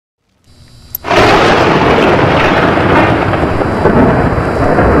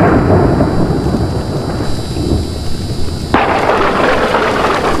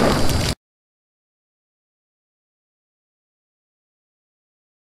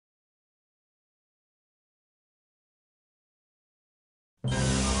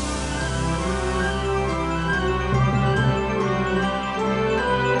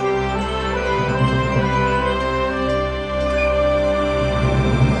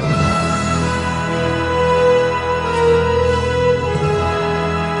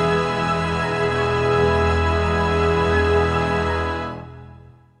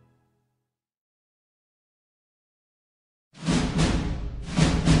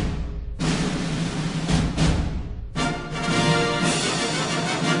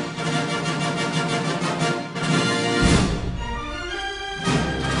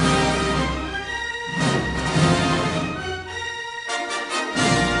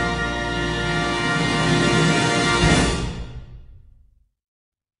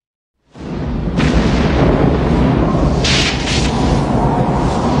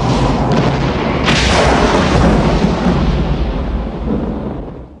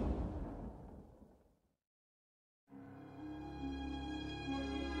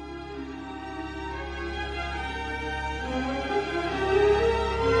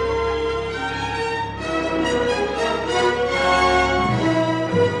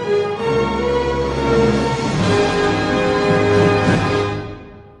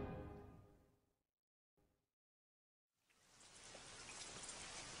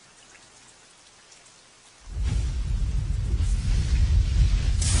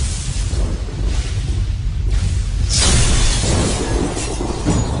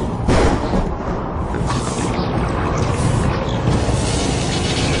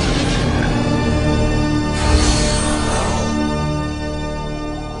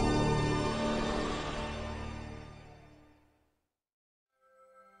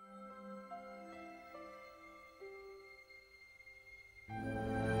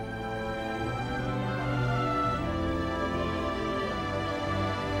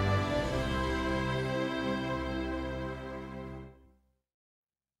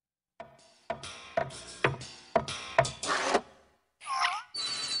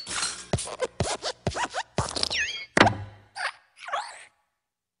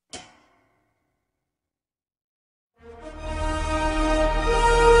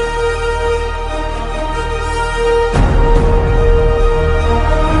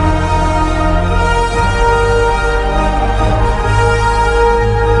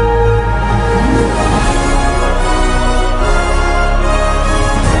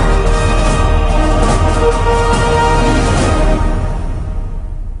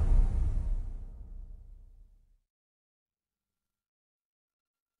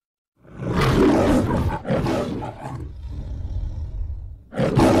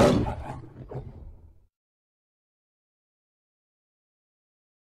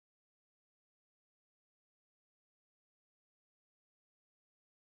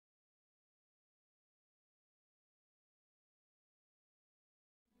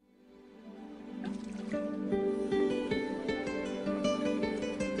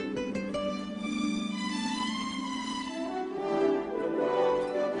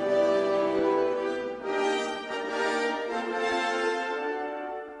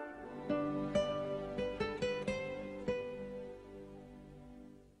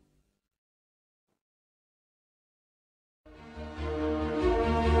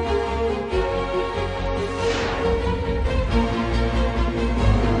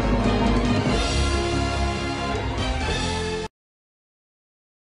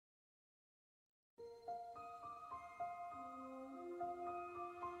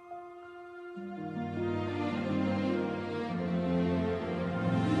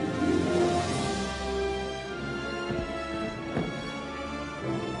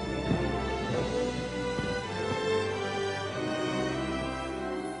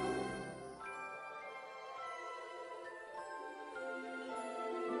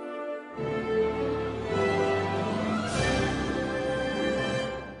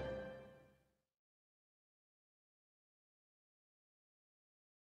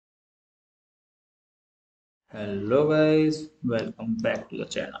Hello guys, welcome back to the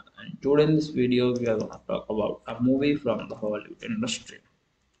channel. And today in this video we are going to talk about a movie from the Hollywood industry.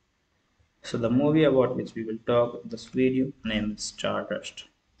 So the movie about which we will talk in this video name is Stardust.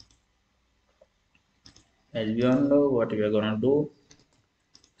 As we all know what we are going to do.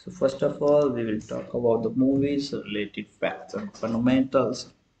 So first of all we will talk about the movie's related facts and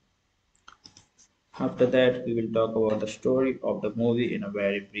fundamentals. After that we will talk about the story of the movie in a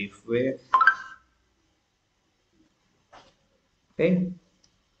very brief way. Okay.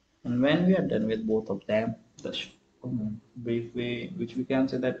 And when we are done with both of them, the brief way, which we can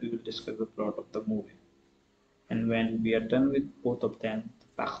say that we will discuss the plot of the movie. And when we are done with both of them, the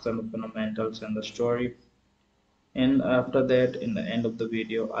facts and the fundamentals and the story, and after that, in the end of the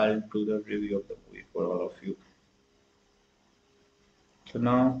video, I'll do the review of the movie for all of you. So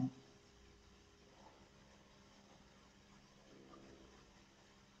now,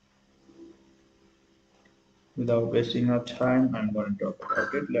 without wasting our time, I'm going to talk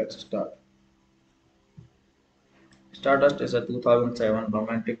about it. Let's start. Stardust is a 2007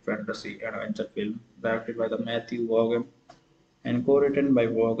 romantic fantasy adventure film directed by the Matthew Vaughan and co-written by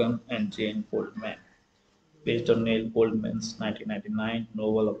Vaughan and Jane Goldman, based on Neil Goldman's 1999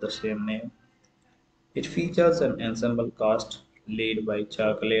 novel of the same name. It features an ensemble cast led by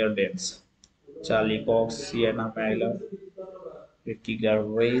Claire Danes, Charlie Cox, Sienna Miller, Ricky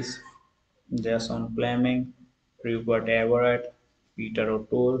Gervais, Jason Fleming, Rupert Everett, Peter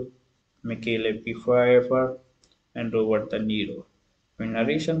O'Toole, Michael Pfeiffer, and Robert De Niro, with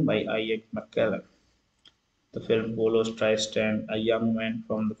narration by Ian McKellen. The film follows Tristan, a young man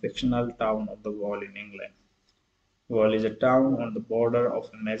from the fictional town of the Wall in England. Wall is a town on the border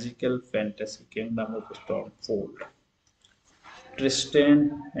of a magical fantasy kingdom of Stormfold.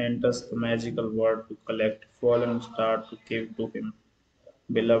 Tristan enters the magical world to collect fallen star to give to him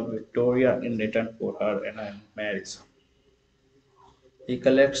beloved Victoria in return for her and marriage. He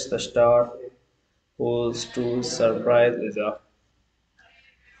collects the star, whose to surprise is a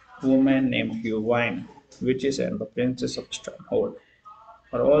woman named Eowyn. Witches and the princess of Stronghold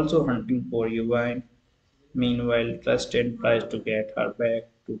are also hunting for Eowyn. Meanwhile, Tristan tries to get her back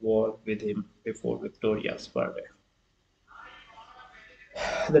to war with him before Victoria's birthday.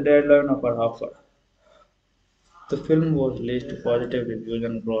 The deadline of her offer. The film was released to positive reviews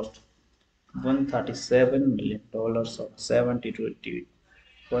and grossed $137 million on a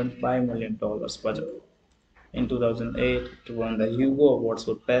 $72.5 million budget. In 2008, it won the Hugo Awards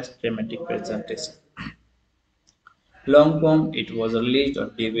for Best Dramatic Presentation. Long form, it was released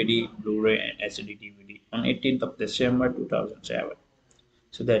on DVD, Blu-ray, and HD DVD on 18th of December 2007.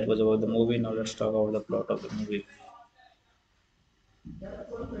 So that was about the movie. Now let's talk about the plot of the movie.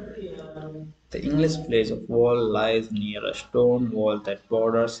 The English place of Wall lies near a stone wall that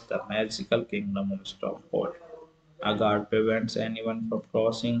borders the magical kingdom of Stormhold. A guard prevents anyone from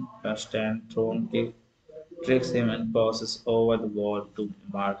crossing. A stand thrown kick tricks him and passes over the wall to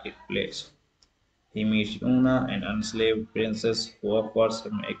Marketplace. He meets Una, an enslaved princess who offers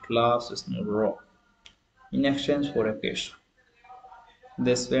him a glass snow rock in exchange for a kiss.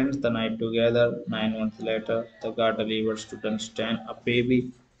 They spend the night together. 9 months later, the guard delivers to Dunstan a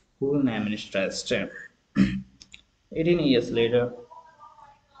baby who named Stardust. 18 years later,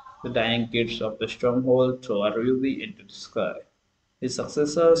 the dying kids of the stronghold throw a ruby into the sky. His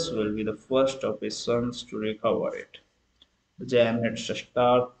successors will be the first of his sons to recover it. The gem hits a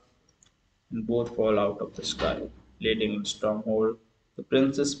star and both fall out of the sky, leading in stronghold. The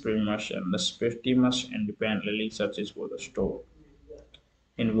princess Primus and the Septimus independently searches for the stone.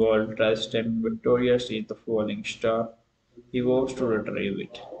 Involved, Tristan Victoria sees the falling star. He vows to retrieve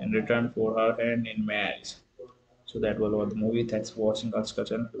it in return for her hand in marriage. So that was all the movie. Thanks for watching our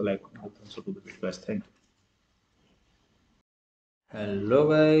discussion. If you like, also do the video, guys. Thank you. Hello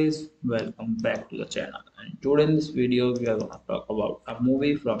guys, welcome back to the channel. And today in this video, we are going to talk about a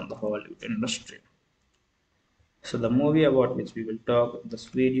movie from the Hollywood industry. So the movie about which we will talk in this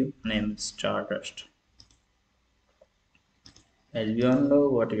video name is Stardust. As we all know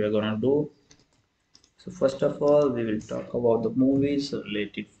what we are gonna do. So first of all, we will talk about the movie's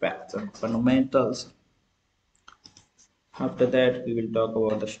related facts and fundamentals. After that, we will talk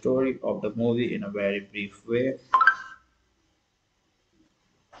about the story of the movie in a very brief way.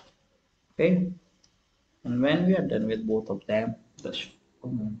 Okay, and when we are done with both of them, the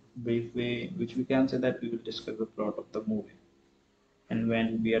brief way, which we can say that we will discuss the plot of the movie. And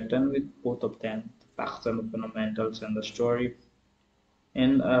when we are done with both of them, the facts and the fundamentals and the story,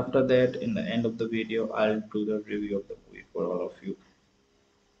 and after that, in the end of the video, I'll do the review of the movie for all of you.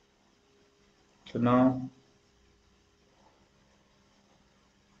 So now,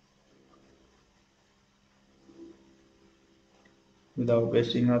 without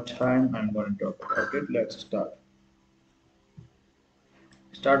wasting our time, I'm going to talk about it. Let's start.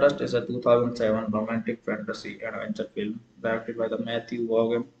 Stardust is a 2007 romantic fantasy adventure film directed by the Matthew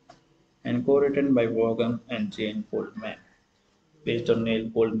Vaughan and co-written by Vaughan and Jane Goldman, based on Neil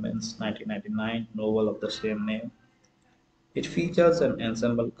Goldman's 1999 novel of the same name. It features an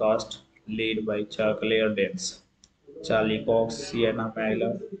ensemble cast led by Claire Danes, Charlie Cox, Sienna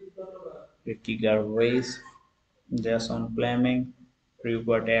Miller, Ricky Gervais, Jason Fleming,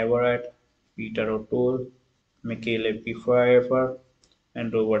 Rupert Everett, Peter O'Toole, Michael Pfeiffer,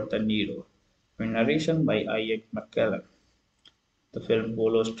 and Robert De Niro, with narration by Ian McKellen. The film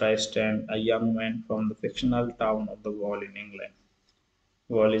follows Tristan, a young man from the fictional town of the Wall in England.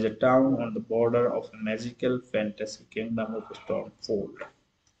 Wall is a town on the border of a magical fantasy kingdom of Stormfold.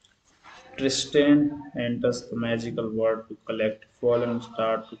 Tristan enters the magical world to collect fallen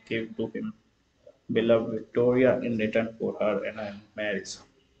stars to give to him beloved Victoria in return for her and marriage.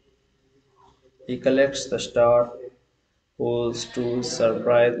 He collects the star, whose to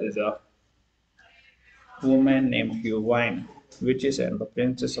surprise is a woman named Yuvine, witches and the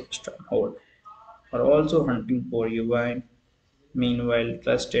princess of Stronghold are also hunting for Yuvine. Meanwhile,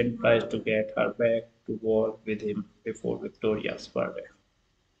 Tristan tries to get her back to war with him before Victoria's birthday.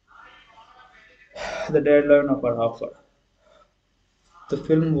 The deadline of her offer. The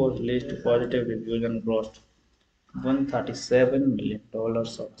film was released to positive reviews and grossed $137 million on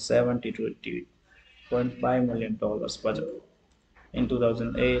 $72.5 million budget. In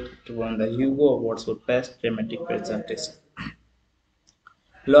 2008, it won the Hugo Awards for Best Dramatic Presentation.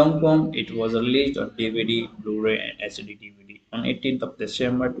 Long form, it was released on DVD, Blu-ray, and HD DVD on 18th of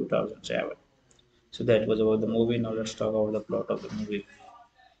December 2007. So that was about the movie. Now let's talk about the plot of the movie.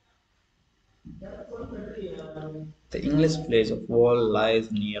 The English place of Wall lies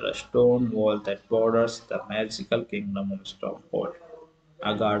near a stone wall that borders the magical kingdom of Stormhold.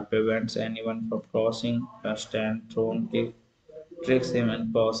 A guard prevents anyone from crossing. A stand thrown kick tricks him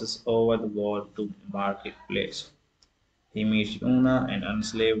and passes over the wall to Marketplace. He meets Una, an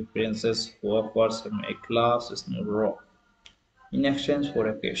enslaved princess who offers him a glass snow rock in exchange for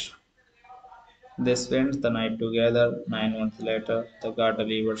a kiss. They spend the night together. 9 months later, the guard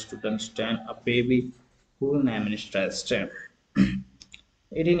delivers to Dunstan a baby who named Stardust.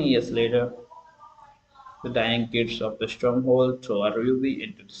 18 years later, the dying kids of the stronghold throw a ruby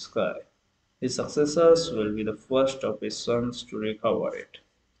into the sky. His successors will be the first of his sons to recover it.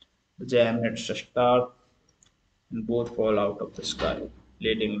 The gem hits a star and both fall out of the sky,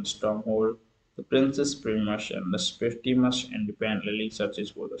 leading in stronghold. The princess Primus and the Septimus independently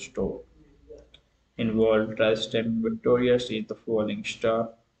searches for the store. Involved Tristan Victoria sees the falling star.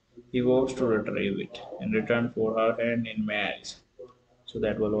 He vows to retrieve it in return for her hand in marriage. So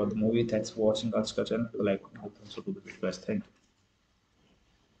that was all the movie. Thanks for watching our discussion. If you like, also do the video, guys. Thank you.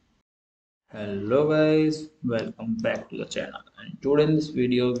 Hello guys, welcome back to the channel. And today in this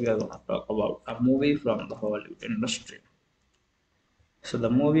video, we are going to talk about a movie from the Hollywood industry. So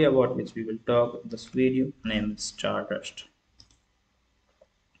the movie about which we will talk in this video name is Stardust.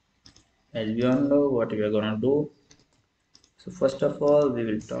 As we all know what we are gonna do. So first of all, we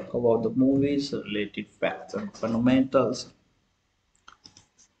will talk about the movie's related facts and fundamentals.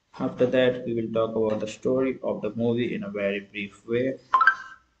 After that, we will talk about the story of the movie in a very brief way.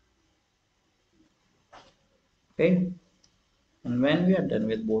 Okay, and when we are done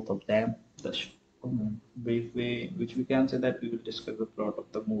with both of them, the brief way, which we can say that we will discuss the plot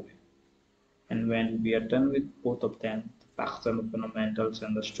of the movie. And when we are done with both of them, the facts and the fundamentals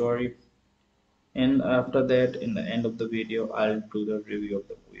and the story, and after that, in the end of the video, I'll do the review of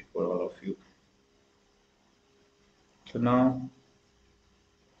the movie for all of you. So now,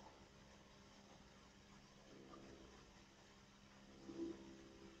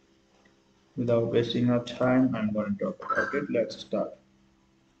 without wasting our time, I'm going to talk about it. Let's start.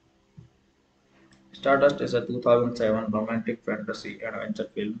 Stardust is a 2007 romantic fantasy adventure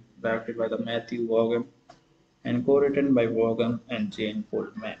film directed by the Matthew Vaughan and co-written by Vaughan and Jane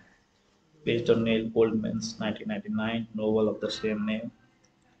Goldman, based on Neil Goldman's 1999 novel of the same name.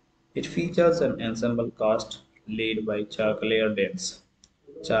 It features an ensemble cast led by Claire Danes,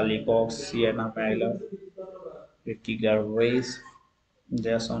 Charlie Cox, Sienna Miller, Ricky Gervais,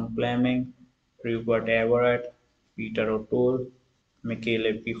 Jason Fleming, Rupert Everett, Peter O'Toole,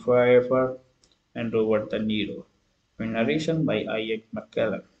 Michael Pfeiffer, and Robert De Niro, with narration by Ian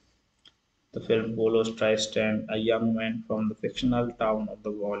McKellen. The film follows Tristan, a young man from the fictional town of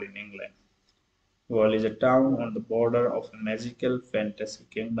the Wall in England. Wall is a town on the border of a magical fantasy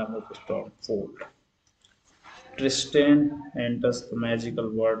kingdom of Stormfold. Tristan enters the magical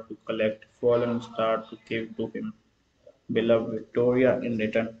world to collect fallen star to give to him beloved Victoria in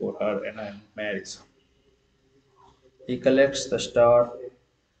return for her and marriage. He collects the star,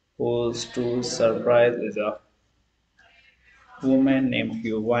 whose to surprise is a woman named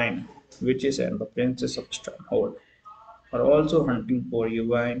Eowyn, witches and the princess of Stronghold, are also hunting for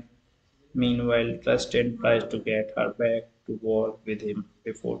Eowyn. Meanwhile, Tristan tries to get her back to war with him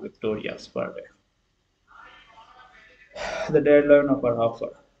before Victoria's birthday. The deadline of her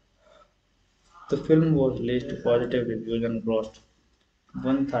offer. The film was released to positive reviews and grossed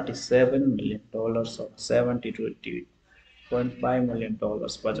 $137 million on $72.5 million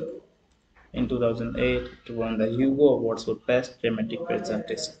budget. In 2008, it won the Hugo Awards for Best Dramatic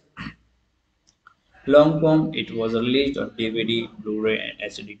Presentation. Long form, it was released on DVD, Blu-ray, and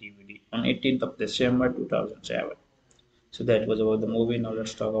HD DVD on 18th of December 2007. So that was about the movie. Now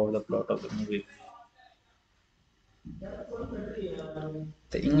let's talk about the plot of the movie.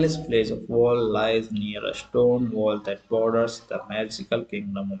 The English place of Wall lies near a stone wall that borders the magical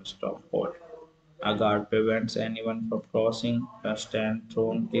kingdom of Stormhold. A guard prevents anyone from crossing. A stand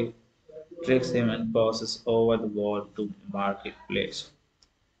throne kick tricks him and crosses over the wall to Marketplace.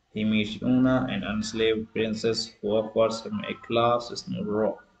 He meets Una, an enslaved princess who offers him a glass snow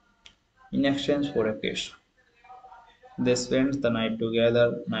rock in exchange for a kiss. They spend the night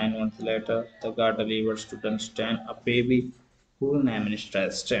together. 9 months later, the guard delivers to Dunstan a baby whose name is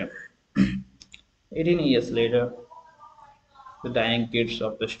Tristan. 18 years later, the dying kids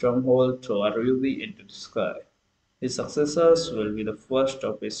of the stronghold throw a ruby into the sky. His successors will be the first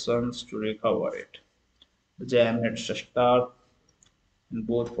of his sons to recover it. The gem hits a star and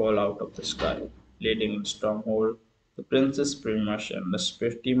both fall out of the sky, leading in stronghold. The princess Primus and the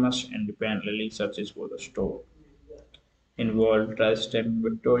Septimus independently searches for the store. Involved Tristan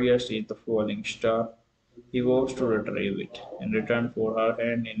Victoria sees the falling star. He vows to retrieve it in return for her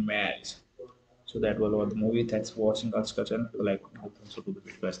hand in marriage. So that was all the movie. Thanks for watching our discussion. If you like, also do the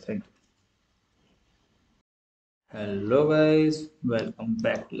video, guys. Thank you. Hello guys, welcome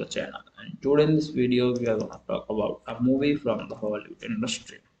back to the channel. And today in this video, we are going to talk about a movie from the Hollywood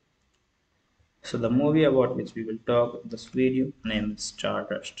industry. So the movie about which we will talk in this video name is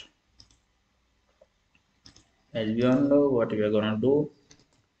Stardust. As we all know what we are gonna do.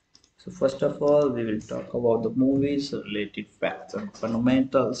 So first of all, we will talk about the movie's related facts and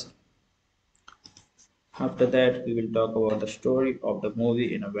fundamentals. After that, we will talk about the story of the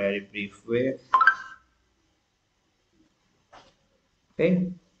movie in a very brief way.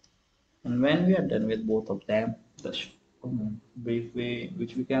 Okay, and when we are done with both of them, the brief way,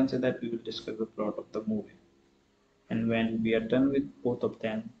 which we can say that we will discuss the plot of the movie. And when we are done with both of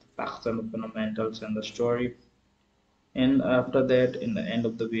them, the facts and the fundamentals and the story, and after that, in the end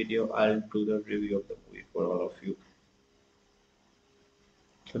of the video, I'll do the review of the movie for all of you.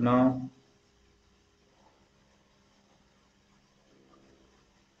 So now,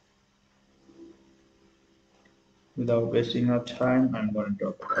 without wasting our time, I'm going to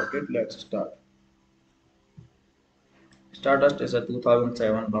talk about it. Let's start. Stardust is a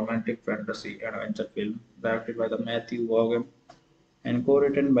 2007 romantic fantasy adventure film directed by the Matthew Vaughan and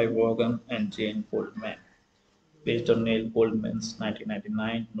co-written by Vaughan and Jane Goldman, based on Neil Goldman's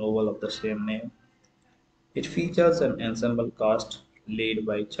 1999 novel of the same name. It features an ensemble cast led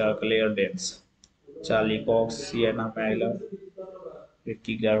by Claire Danes, Charlie Cox, Sienna Miller,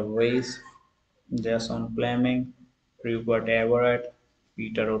 Ricky Gervais, Jason Fleming, Rupert Everett,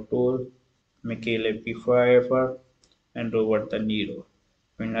 Peter O'Toole, Michael Pfeiffer, and Robert De Niro,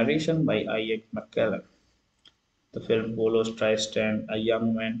 with narration by Ian McKellen. The film follows Tristan, a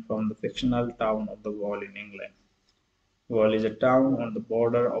young man from the fictional town of the Wall in England. Wall is a town on the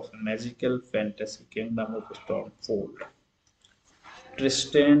border of a magical fantasy kingdom of Stormfold.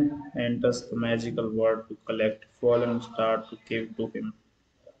 Tristan enters the magical world to collect fallen star to give to him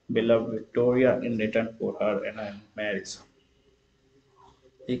beloved Victoria in return for her and marriage.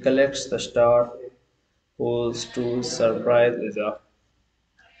 He collects the star, whose to surprise is a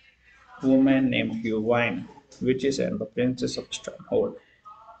woman named Eowyn. Witches and the princess of Stronghold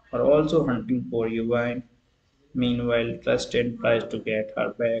are also hunting for Eowyn. Meanwhile, Tristan tries to get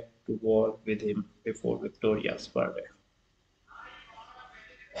her back to war with him before Victoria's birthday.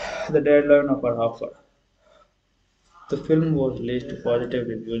 The deadline of her offer. The film was released to positive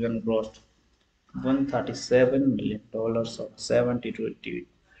reviews and grossed $137 million on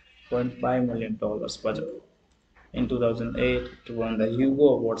 $72.5 million budget. In 2008, it won the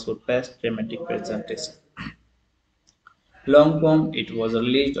Hugo Awards for Best Dramatic Presentation. Long form, it was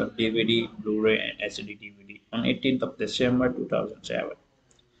released on DVD, Blu-ray, and HD DVD on 18th of December 2007.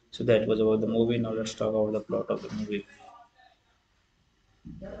 So that was about the movie. Now let's talk about the plot of the movie.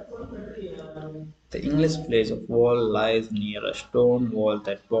 The English place of Wall lies near a stone wall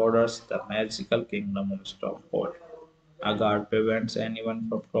that borders the magical kingdom of Stormhold. A guard prevents anyone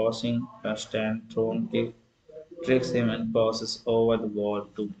from crossing. A stand throne king tricks him and crosses over the wall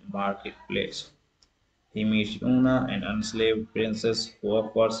to Marketplace. He meets Una, an enslaved princess who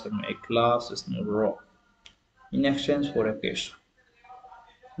offers him a glass snow rock in exchange for a kiss.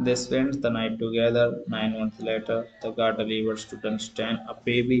 They spend the night together. 9 months later, the guard delivers to Dunstan a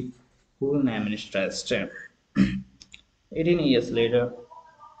baby whose name is Tristan. 18 years later,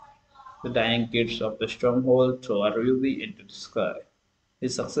 the dying kids of the stronghold throw a ruby into the sky.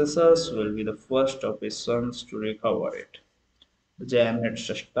 His successors will be the first of his sons to recover it. The gem hits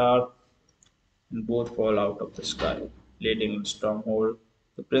a star and both fall out of the sky, leading in stronghold.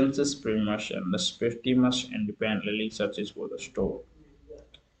 The princess Primus and the Septimus independently searches for the stone.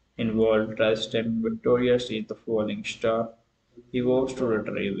 Involved Tristan Victoria sees the falling star. He vows to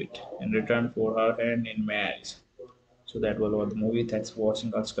retrieve it in return for her hand in marriage. So that was all the movie. Thanks for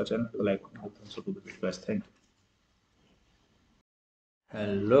watching our discussion. If you like, also do the video, guys. Thank you.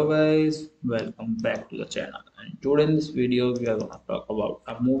 Hello guys, welcome back to the channel. And today in this video, we are going to talk about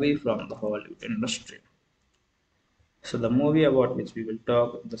a movie from the Hollywood industry. So the movie about which we will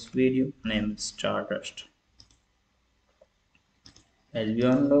talk in this video name is Stardust. As we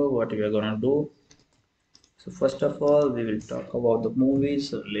all know what we are gonna do. So first of all, we will talk about the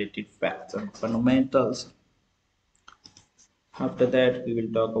movie's related facts and fundamentals. After that, we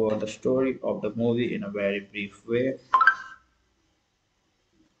will talk about the story of the movie in a very brief way.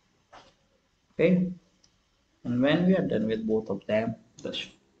 Okay, and when we are done with both of them, the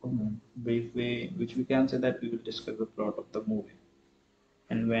brief way, which we can say that we will discuss the plot of the movie.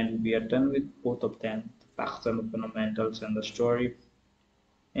 And when we are done with both of them, the facts and the fundamentals and the story,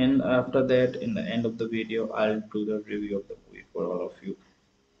 and after that, in the end of the video, I'll do the review of the movie for all of you.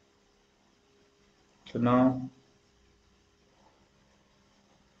 So now,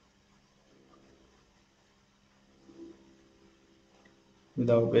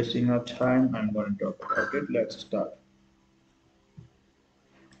 without wasting our time, I'm going to talk about it. Let's start.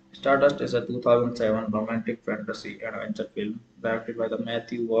 Stardust is a 2007 romantic fantasy adventure film directed by the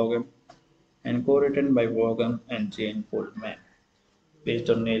Matthew Vaughan and co-written by Vaughan and Jane Goldman,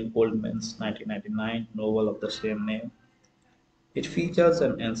 based on Neil Goldman's 1999 novel of the same name. It features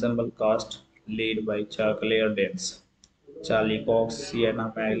an ensemble cast led by Claire Danes, Charlie Cox,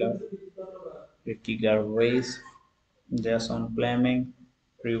 Sienna Miller, Ricky Gervais, Jason Fleming,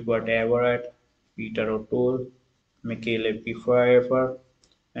 Rupert Everett, Peter O'Toole, Michele Pfeiffer,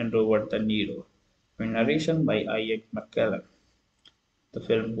 and Robert De Niro, with narration by Ian McKellen. The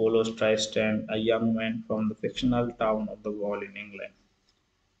film follows Tristan, a young man from the fictional town of the Wall in England.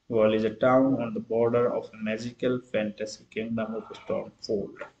 Wall is a town on the border of a magical fantasy kingdom of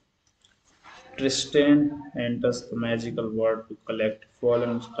Stormfold. Tristan enters the magical world to collect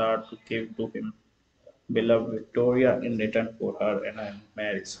fallen stars to give to him beloved Victoria in return for her and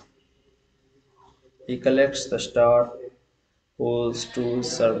marriage. He collects the star, whose to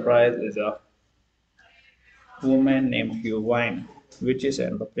his surprise is a woman named Eowyn. Witches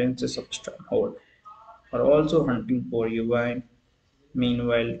and the princess of Stronghold are also hunting for Eowyn.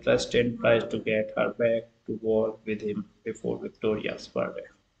 Meanwhile, Tristan tries to get her back to war with him before Victoria's birthday.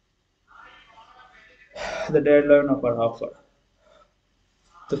 The deadline of her offer.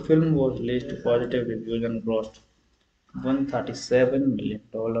 The film was released to positive reviews and grossed $137 million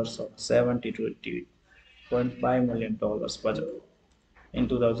on $72.5 million budget. In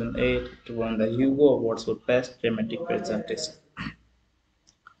 2008, it won the Hugo Awards for Best Dramatic Presentation.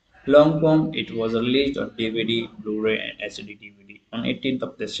 Long form, it was released on DVD, Blu-ray, and HD DVD on 18th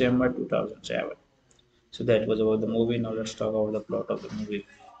of December 2007. So that was about the movie. Now let's talk about the plot of the movie.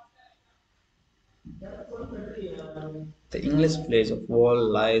 The English place of Wall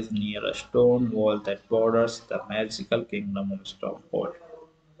lies near a stone wall that borders the magical kingdom of Stormhold.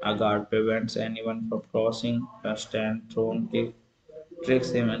 A guard prevents anyone from crossing. A stand throne king tricks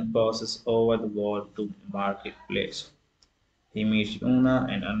him and crosses over the wall to Marketplace. He meets Una,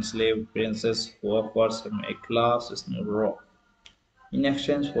 an enslaved princess who offers him a glass snow rock in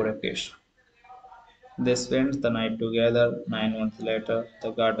exchange for a kiss. They spend the night together. 9 months later,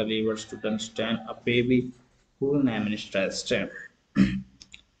 the guard delivers to Dunstan a baby whose name is Tristan.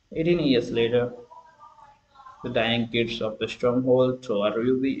 18 years later, the dying kids of the stronghold throw a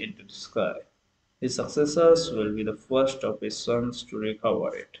ruby into the sky. His successors will be the first of his sons to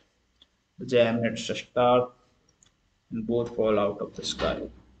recover it. The gem hits a star and both fall out of the sky,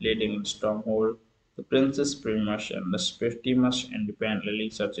 leading in stronghold. The princess Primus and the Septimus independently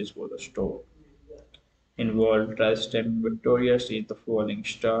searches for the stone. Involved Tristan Victoria sees the falling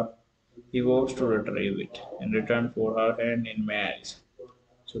star. He vows to retrieve it in return for her hand in marriage.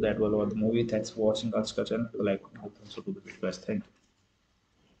 So that was all the movie. Thanks for watching our discussion. If you like, also do the video, guys. Thank you.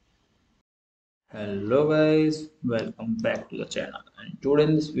 Hello guys, welcome back to the channel. And today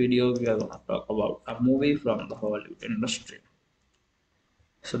in this video, we are going to talk about a movie from the Hollywood industry.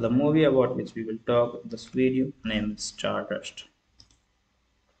 So the movie about which we will talk in this video name is Stardust.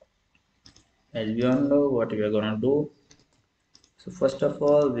 As we all know what we are gonna do. So first of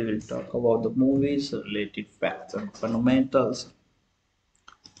all, we will talk about the movie's related facts and fundamentals.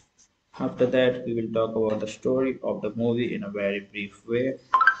 After that, we will talk about the story of the movie in a very brief way.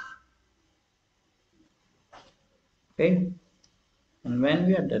 Okay, and when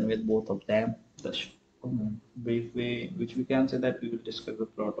we are done with both of them, the brief way, which we can say that we will discuss the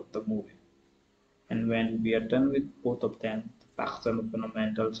plot of the movie. And when we are done with both of them, the facts and the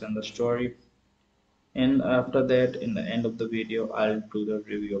fundamentals and the story, and after that, in the end of the video, I'll do the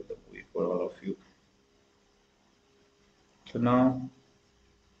review of the movie for all of you. So now,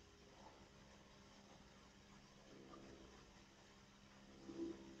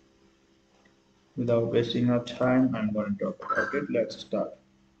 without wasting our time, I'm going to talk about it. Let's start.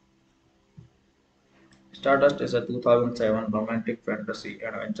 Stardust is a 2007 romantic fantasy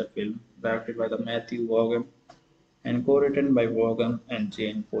adventure film directed by the Matthew Vaughan and co-written by Vaughan and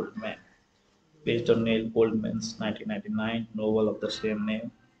Jane Goldman, based on Neil Goldman's 1999 novel of the same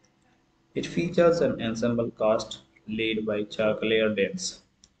name. It features an ensemble cast led by Claire Danes,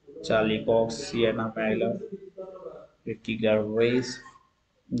 Charlie Cox, Sienna Miller, Ricky Gervais,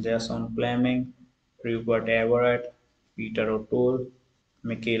 Jason Fleming, Rupert Everett, Peter O'Toole,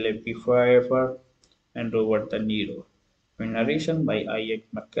 Michele Pfeiffer, and Robert De Niro, with narration by Ian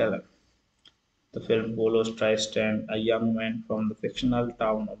McKellen. The film follows Tristan, a young man from the fictional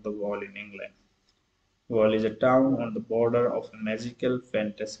town of the Wall in England. Wall is a town on the border of a magical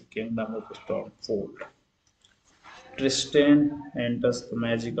fantasy kingdom of Stormfold. Tristan enters the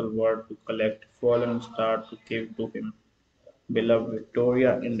magical world to collect fallen stars to give to him beloved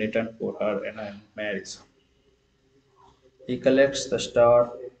Victoria in return for her and marriage. He collects the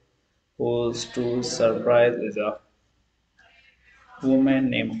star, whose to his surprise is a woman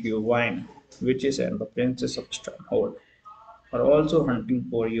named Eowyn. Witches and the princess of Stronghold are also hunting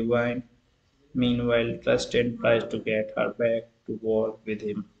for Eowyn. Meanwhile, Tristan tries to get her back to war with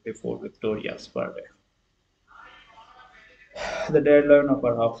him before Victoria's birthday. The deadline of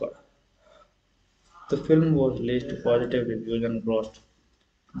her offer. The film was released to positive reviews and grossed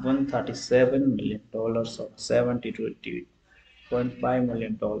 $137 million on a $72.5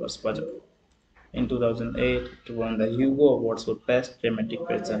 million budget. In 2008, it won the Hugo Awards for Best Dramatic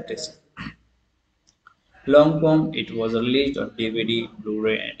Presentation. Long form, it was released on DVD,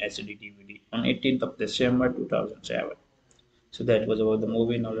 Blu-ray, and HD DVD on 18th of December 2007. So that was about the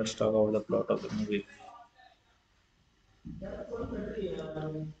movie. Now let's talk about the plot of the movie.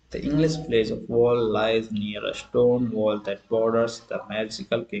 The English place of Wall lies near a stone wall that borders the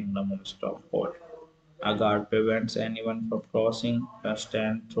magical kingdom of Stormhold. A guard prevents anyone from crossing. A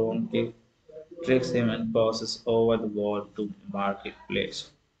stand thrown kick tricks him and passes over the wall to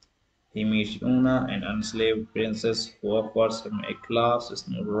Marketplace. He meets Una, an enslaved princess who offers him a glass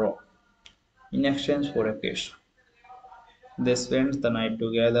snow rock in exchange for a kiss. They spend the night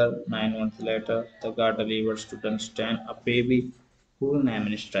together. 9 months later, the guard delivers to Dunstan a baby who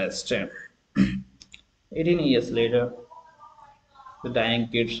named Stardust. 18 years later, the dying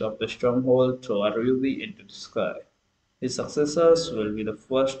kids of the stronghold throw a ruby into the sky. His successors will be the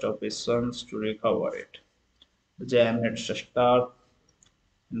first of his sons to recover it. The gem hits a star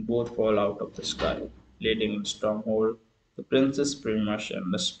and both fall out of the sky, leading in stronghold. The princess Primus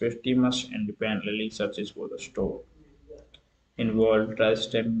and the Septimus independently searches for the stone. Involved,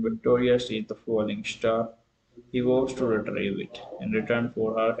 Tristan Victoria sees the falling star. He vows to retrieve it in return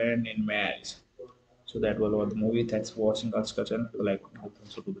for her hand in marriage. So that was all the movie. Thanks for watching our discussion. If you like,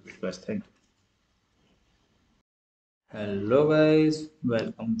 also do the video, guys. Thank you. Hello guys,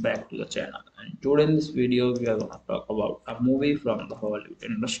 welcome back to the channel. And today in this video, we are going to talk about a movie from the Hollywood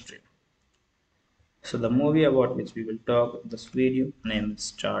industry. So the movie about which we will talk in this video name is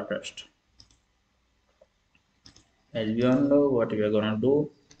Stardust. As we all know what we are gonna do.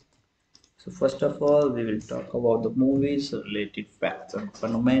 So first of all, we will talk about the movie's related facts and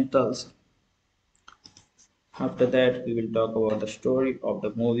fundamentals. After that, we will talk about the story of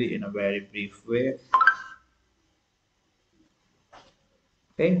the movie in a very brief way.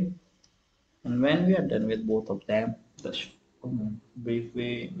 Okay, and when we are done with both of them, the brief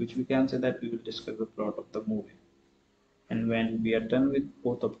way, which we can say that we will discuss the plot of the movie. And when we are done with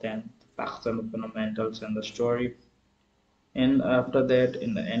both of them, the facts and the fundamentals and the story, and after that,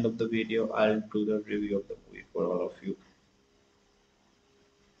 in the end of the video, I'll do the review of the movie for all of you.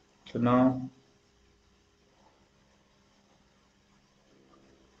 So now,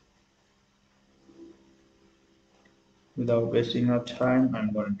 without wasting our time,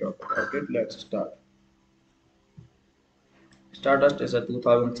 I'm going to talk about it. Let's start. Stardust is a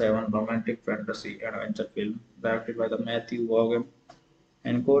 2007 romantic fantasy adventure film directed by the Matthew Vaughan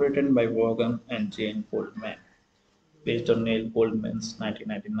and co-written by Vaughan and Jane Goldman, based on Neil Goldman's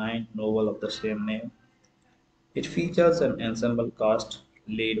 1999 novel of the same name. It features an ensemble cast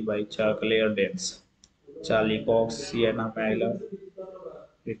led by Claire Danes, Charlie Cox, Sienna Miller,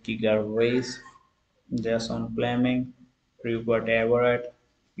 Ricky Gervais, Jason Fleming, Rupert Everett,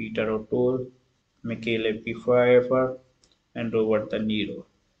 Peter O'Toole, Michael Pfeiffer, and Robert De Niro,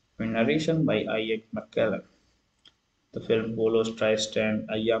 with narration by Ian McKellen. The film follows Tristan,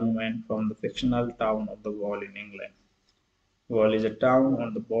 a young man from the fictional town of the Wall in England. Wall is a town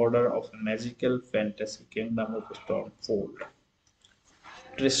on the border of a magical fantasy kingdom of Stormfold.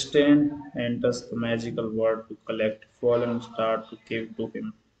 Tristan enters the magical world to collect fallen star to give to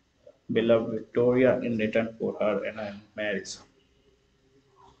him beloved Victoria in return for her and marriage.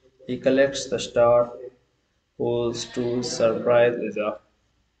 He collects the star, whose to surprise is a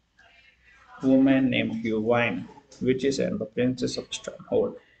woman named Yuvine, witches and the princess of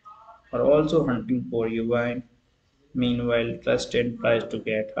Stronghold are also hunting for Yuvine. Meanwhile, Tristan tries to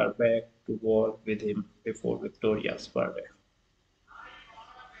get her back to war with him before Victoria's birthday.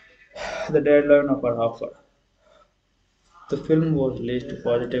 The deadline of her offer. The film was released to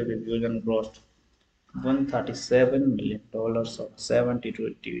positive reviews and grossed $137 million on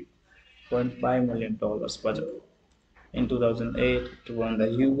 $72.5 million budget. In 2008, it won the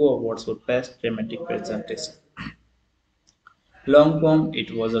Hugo Awards for Best Dramatic Presentation. Long form, it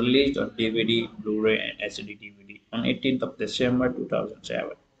was released on DVD, Blu-ray, and HD DVD on 18th of December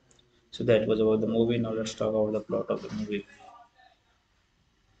 2007. So that was about the movie. Now let's talk about the plot of the movie.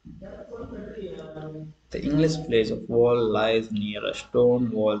 The English place of Wall lies near a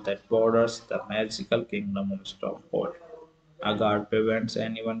stone wall that borders the magical kingdom of Stormhold. A guard prevents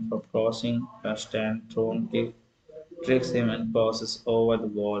anyone from crossing. A stand thrown kick tricks him and passes over the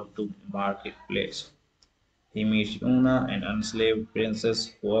wall to Marketplace. He meets Una, an enslaved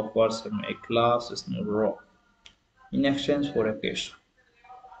princess who offers him a glass snow rock in exchange for a kiss.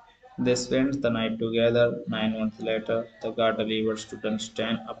 They spend the night together. 9 months later, the guard delivers to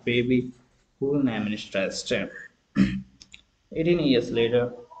Dunstan a baby who named Stardust. 18 years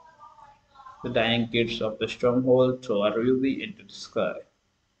later, the dying kids of the stronghold throw a ruby into the sky.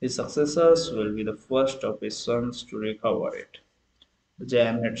 His successors will be the first of his sons to recover it. The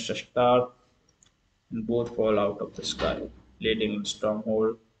gem hits a star and both fall out of the sky, leading in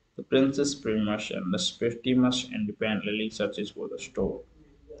stronghold. The Princess Primus and the Septimus independently searches for the stone.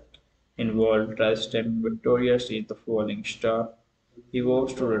 Involved, Tristan Victoria sees the falling star. He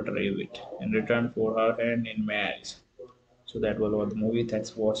vows to retrieve it in return for her hand in marriage. So that was all the movie. Thanks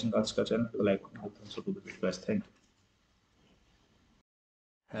for watching our discussion. If you like, also do the video, guys. Thank you.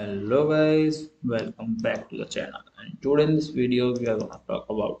 Hello guys, welcome back to the channel. And today in this video, we are going to talk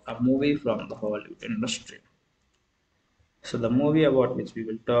about a movie from the Hollywood industry. So the movie about which we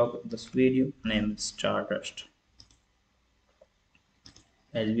will talk in this video name is Stardust.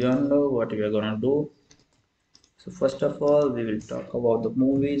 As we all know what we are gonna do. So first of all, we will talk about the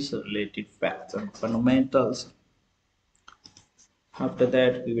movie's related facts and fundamentals. After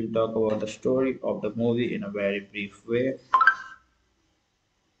that, we will talk about the story of the movie in a very brief way.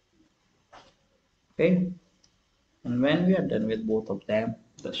 Okay, and when we are done with both of them,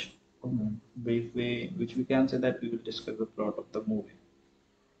 the brief way, which we can say that we will discuss the plot of the movie.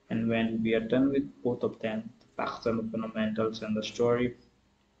 And when we are done with both of them, the facts and the fundamentals and the story,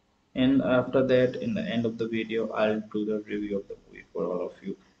 and after that, in the end of the video, I'll do the review of the movie for all of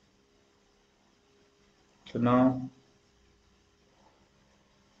you. So now,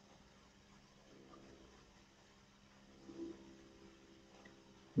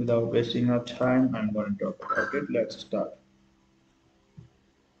 without wasting our time, I'm going to talk about it. Let's start.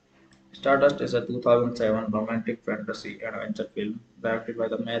 Stardust is a 2007 romantic fantasy adventure film directed by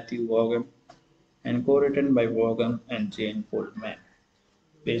the Matthew Vaughan and co-written by Vaughan and Jane Goldman,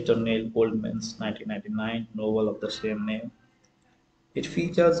 based on Neil Goldman's 1999 novel of the same name. It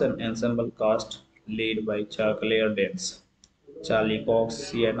features an ensemble cast led by Claire Danes, Charlie Cox,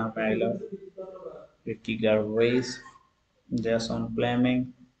 Sienna Miller, Ricky Gervais, Jason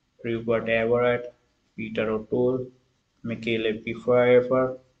Fleming, Rupert Everett, Peter O'Toole, Michael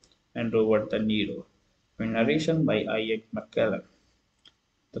Pfeiffer, and Robert De Niro, with narration by Ian McKellen.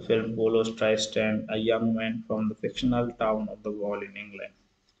 The film follows Tristan, a young man from the fictional town of the Wall in England.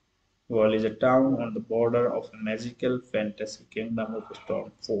 Wall is a town on the border of a magical fantasy kingdom of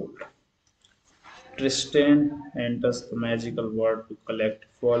Stormfold. Tristan enters the magical world to collect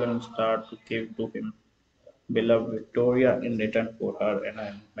fallen star to give to him beloved Victoria in return for her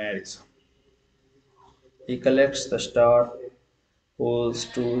and marriage. He collects the star, whose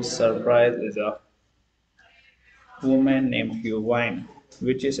to surprise is a woman named Eowyn.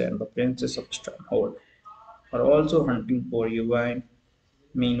 Witches and the princess of Stronghold are also hunting for Eowyn.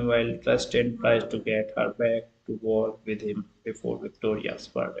 Meanwhile, Tristan tries to get her back to war with him before Victoria's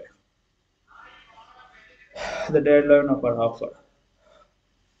birthday. The deadline of her offer.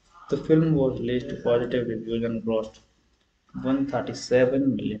 The film was released to positive reviews and grossed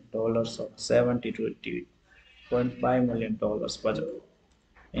 $137 million on $72.5 million budget.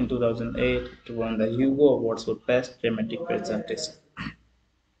 In 2008, it won the Hugo Awards for Best Dramatic Presentation.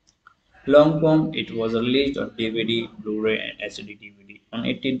 Long form, it was released on DVD, Blu-ray, and HD DVD on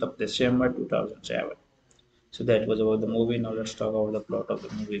 18th of December 2007. So that was about the movie. Now let's talk about the plot of the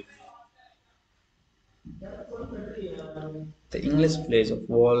movie. The English place of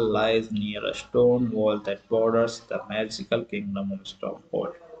Wall lies near a stone wall that borders the magical kingdom of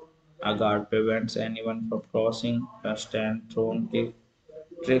Stormhold. A guard prevents anyone from crossing. A stand throne kick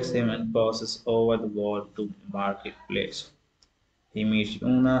tricks him and crosses over the wall to Marketplace. He meets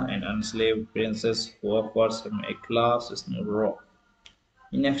Una, an enslaved princess who offers him a glass snow rock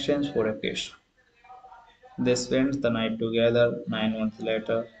in exchange for a kiss. They spend the night together. 9 months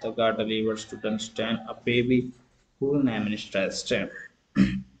later, the guard delivers to Dunstan a baby whose name is Tristan.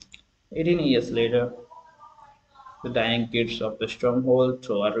 18 years later, the dying kids of the stronghold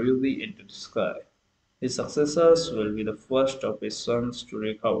throw a ruby into the sky. His successors will be the first of his sons to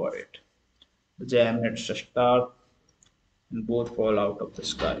recover it. The gem hits a star and both fall out of the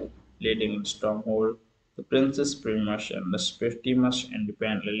sky, leading in stronghold. The Princess Primus and the Septimus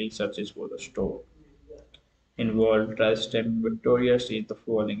independently searches for the stone. Involved, Tristan Victoria sees the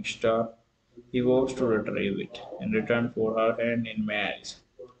falling star. He vows to retrieve it in return for her hand in marriage.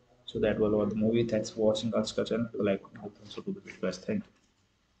 So that was all the movie. Thanks for watching our discussion. If you like, also do the video, guys. Thank you.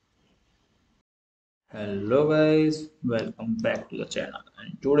 Hello guys, welcome back to the channel.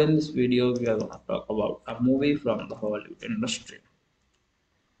 And today in this video, we are going to talk about a movie from the Hollywood industry.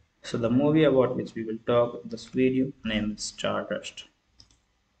 So the movie about which we will talk in this video name is Stardust.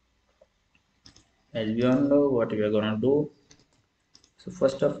 As we all know what we are gonna do. So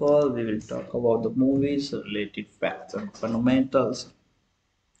first of all, we will talk about the movie's related facts and fundamentals.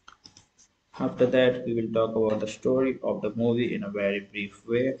 After that, we will talk about the story of the movie in a very brief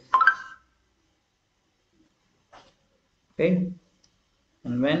way. Okay,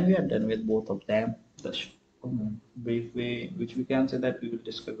 and when we are done with both of them, brief way, which we can say that we will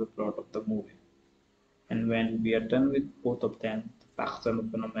discuss the plot of the movie. And when we are done with both of them, the facts and the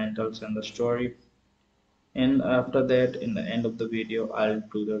fundamentals and the story, and after that, in the end of the video, I'll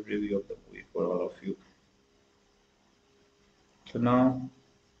do the review of the movie for all of you. So now,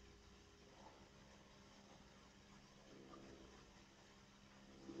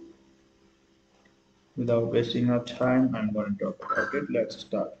 without wasting our time, I'm going to talk about it. Let's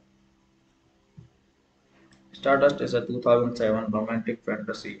start. Stardust is a 2007 romantic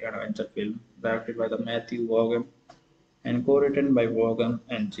fantasy adventure film directed by the Matthew Vaughan and co-written by Vaughan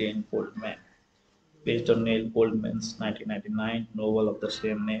and Jane Goldman, based on Neil Goldman's 1999 novel of the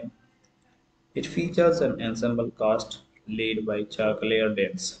same name. It features an ensemble cast led by Claire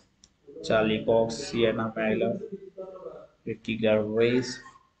Danes, Charlie Cox, Sienna Miller, Ricky Gervais,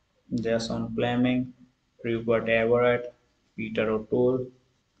 Jason Fleming, Rupert Everett, Peter O'Toole,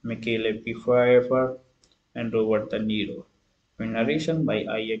 Michael Pfeiffer, and Robert De Niro, with narration by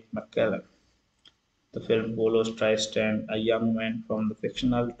Ian McKellen. The film follows Tristan, a young man from the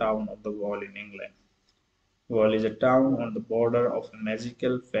fictional town of the Wall in England. Wall is a town on the border of a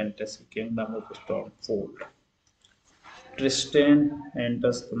magical fantasy kingdom of Stormfold. Tristan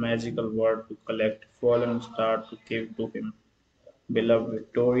enters the magical world to collect fallen stars to give to him beloved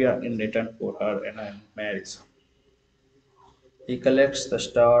Victoria in return for her and marriage. He collects the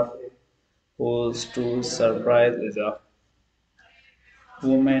star, whose to surprise is a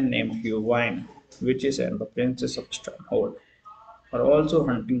woman named Eowyn. Witches and the princess of Stronghold are also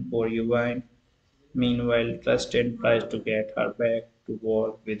hunting for Eowyn. Meanwhile, Tristan tries to get her back to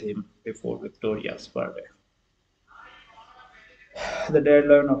war with him before Victoria's birthday. The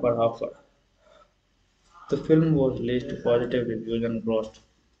deadline of her offer. The film was released to positive reviews and grossed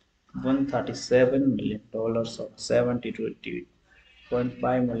 $137 million on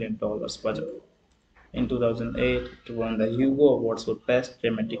 $72.5 million budget. In 2008, it won the Hugo Awards for Best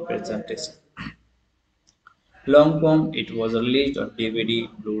Dramatic Presentation. Long form, it was released on DVD,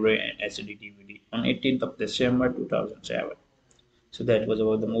 Blu-ray, and HD DVD on 18th of December 2007. So that was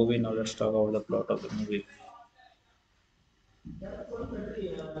about the movie. Now let's talk about the plot of the movie.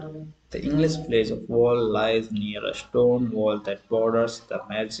 The English place of Wall lies near a stone wall that borders the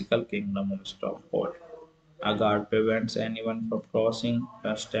magical kingdom of Stormhold. A guard prevents anyone from crossing.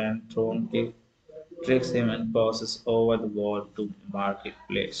 A stand throne kick tricks him and crosses over the wall to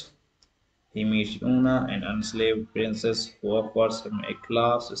Marketplace. He meets Una, an enslaved princess who offers him a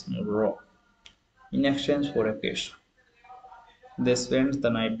glass snow rock in exchange for a kiss. They spend the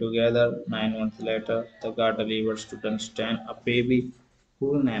night together. 9 months later, the guard delivers to Dunstan a baby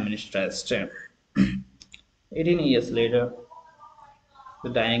whose name is Tristan. 18 years later, the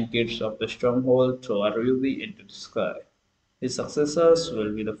dying kids of the stronghold throw a ruby into the sky. His successors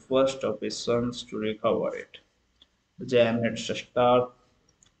will be the first of his sons to recover it. The gem hits a star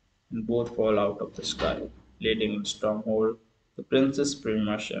and both fall out of the sky, leading in stronghold. The princess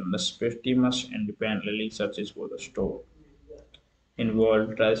Primus and the Septimus independently searches for the stone.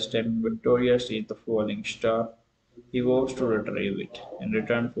 Involved Tristan Victoria sees the falling star. He vows to retrieve it in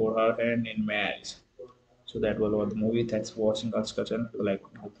return for her hand in marriage. So that was all the movie. Thanks for watching our discussion. If you like,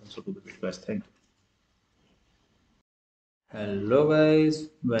 also do the video, guys. Thank you. Hello guys,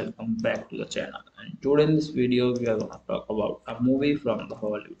 welcome back to the channel. And today in this video, we are going to talk about a movie from the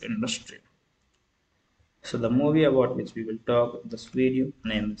Hollywood industry. So the movie about which we will talk in this video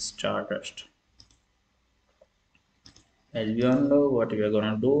name is Stardust. As we all know what we are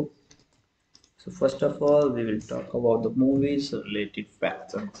gonna do. So first of all, we will talk about the movie's related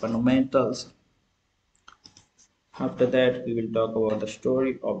facts and fundamentals. After that, we will talk about the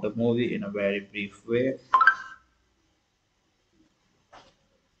story of the movie in a very brief way.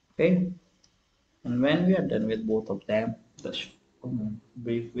 Okay, and when we are done with both of them, the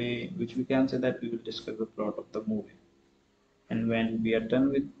brief way, which we can say that we will discuss the plot of the movie. And when we are done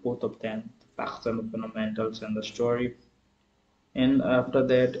with both of them, the facts and the fundamentals and the story, and after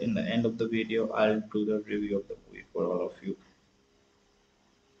that, in the end of the video, I'll do the review of the movie for all of you.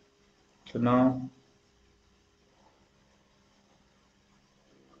 So now,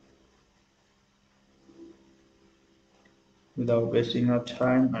 without wasting our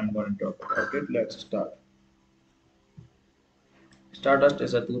time, I'm going to talk about it. Let's start. Stardust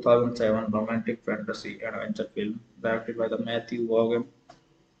is a 2007 romantic fantasy adventure film directed by the Matthew Vaughan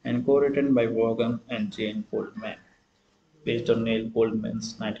and co-written by Vaughan and Jane Goldman, based on Neil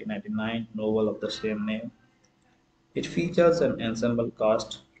Goldman's 1999 novel of the same name. It features an ensemble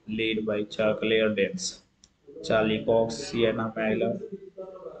cast led by Claire Danes, Charlie Cox, Sienna Miller,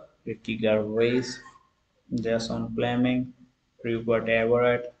 Ricky Gervais, Jason Fleming, Rupert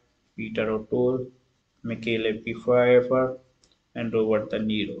Everett, Peter O'Toole, Michael Pfeiffer, and Robert De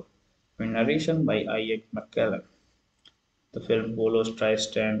Niro, with narration by Ian McKellen. The film follows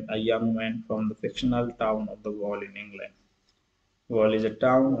Tristan, a young man from the fictional town of the Wall in England. Wall is a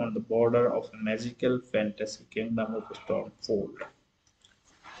town on the border of a magical fantasy kingdom of Stormfold.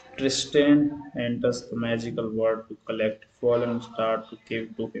 Tristan enters the magical world to collect fallen stars to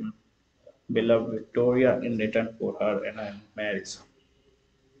give to him beloved Victoria in return for her and marriage.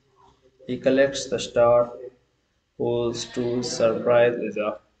 He collects the star, whose to his surprise is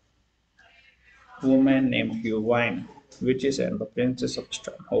a woman named Eowyn. Witches and the princess of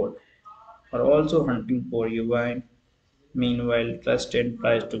Stronghold are also hunting for Eowyn. Meanwhile, Tristan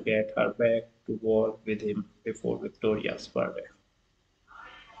tries to get her back to war with him before Victoria's birthday.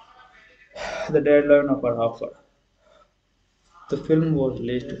 The deadline of her offer. The film was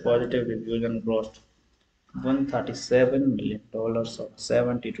released to positive reviews and grossed $137 million on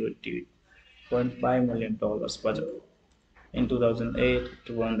 $72.5 million budget. In 2008,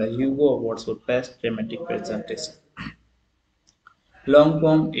 it won the Hugo Awards for Best Dramatic Presentation. Long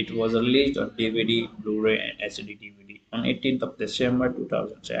form, it was released on DVD, Blu-ray, and HD DVD on 18th of December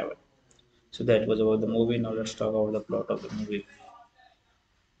 2007. So that was about the movie. Now let's talk about the plot of the movie.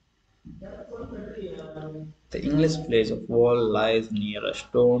 The English place of Wall lies near a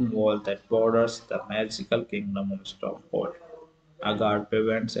stone wall that borders the magical kingdom of Stormhold. A guard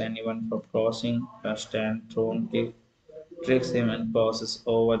prevents anyone from crossing. A stand throne king tricks him and crosses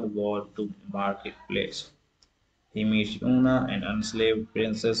over the wall to Marketplace. He meets Una, an enslaved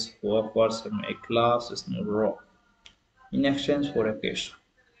princess who offers him a glass snow rock in exchange for a kiss.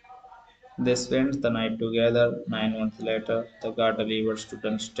 They spend the night together. 9 months later, the guard delivers to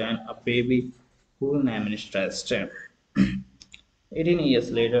Dunstan a baby whose name is Tristan. 18 years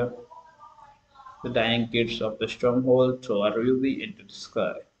later, the dying kids of the stronghold throw a ruby into the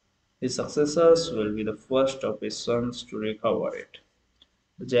sky. His successors will be the first of his sons to recover it.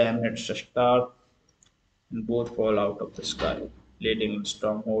 The gem hits a star and both fall out of the sky, leading in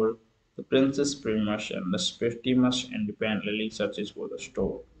stronghold. The princess Primus and the Septimus independently searches for the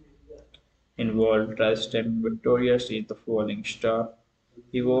stone. Involved Tristan Victoria sees the falling star.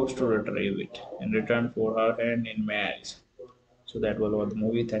 He vows to retrieve it in return for her hand in marriage. So that was all the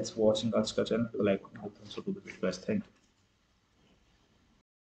movie. Thanks for watching our discussion. If you like, also do the video, guys. Thank you.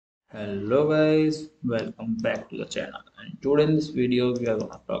 Hello guys, welcome back to the channel. And today in this video, we are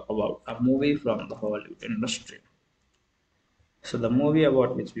going to talk about a movie from the Hollywood industry. So the movie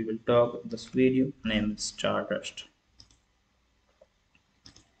about which we will talk in this video name is Stardust.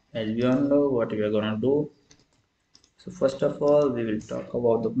 As we all know what we are gonna do. So first of all, we will talk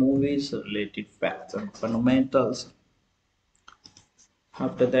about the movie's related facts and fundamentals.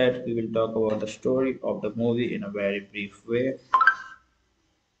 After that, we will talk about the story of the movie in a very brief way.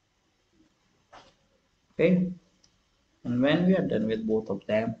 Okay, and when we are done with both of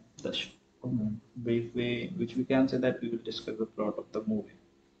them, the brief way, which we can say that we will discuss the plot of the movie.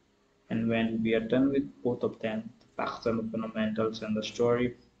 And when we are done with both of them, the facts and the fundamentals and the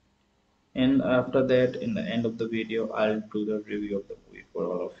story, and after that, in the end of the video, I'll do the review of the movie for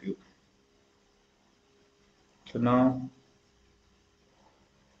all of you. So now,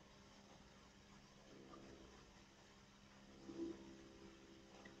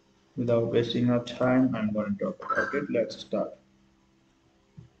 without wasting our time, I'm going to talk about it. Let's start.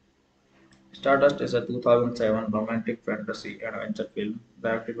 Stardust is a 2007 romantic fantasy adventure film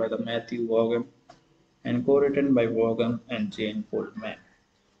directed by the Matthew Vaughan and co-written by Vaughan and Jane Goldman,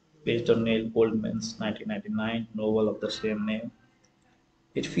 based on Neil Goldman's 1999 novel of the same name.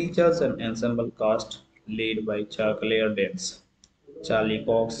 It features an ensemble cast led by Claire Danes, Charlie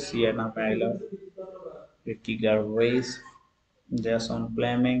Cox, Sienna Miller, Ricky Gervais, Jason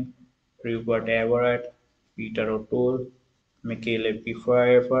Fleming, Rupert Everett, Peter O'Toole, Michael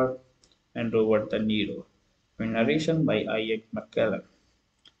Pfeiffer, and Robert De Niro, with narration by Ian McKellen.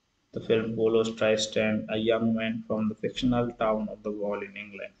 The film follows Tristan, a young man from the fictional town of the Wall in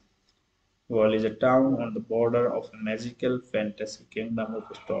England. Wall is a town on the border of a magical fantasy kingdom of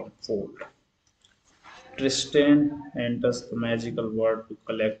Stormfold. Tristan enters the magical world to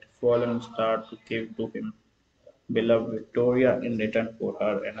collect fallen stars to give to him beloved Victoria in return for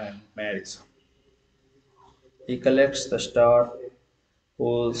her and marriage. He collects the star,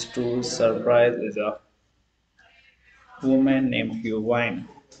 whose to his surprise is a woman named Eowyn,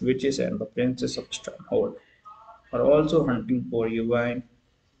 witches and the princess of Stronghold are also hunting for Yvain.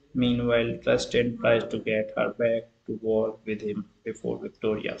 Meanwhile, Tristan tries to get her back to war with him before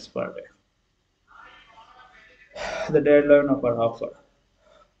Victoria's birthday. The deadline of her offer.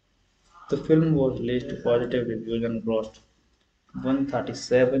 The film was released to positive reviews and grossed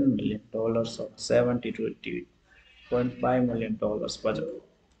 $137 million on $72.5 million budget.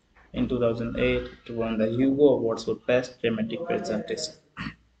 In 2008, it won the Hugo Awards for Best Dramatic Presentation.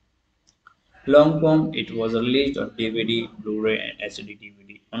 Long form, it was released on DVD, Blu-ray, and HD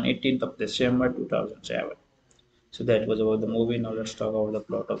DVD on 18th of December 2007. So that was about the movie. Now let's talk about the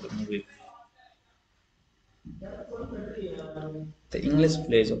plot of the movie. The English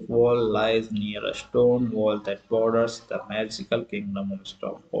place of Wall lies near a stone wall that borders the magical kingdom of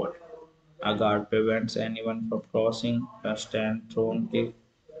Stormhold. A guard prevents anyone from crossing. A stand throne king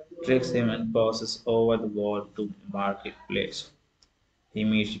tricks him and passes over the wall to Marketplace. He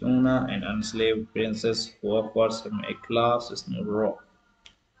meets Una, an enslaved princess who offers him a glass snow rock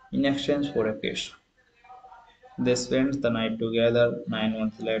in exchange for a kiss. They spend the night together. 9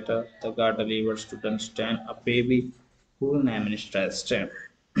 months later, the guard delivers to Dunstan a baby who named Tristan.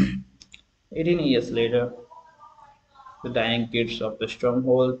 18 years later, the dying kids of the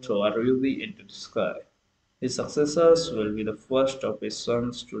stronghold throw a ruby into the sky. His successors will be the first of his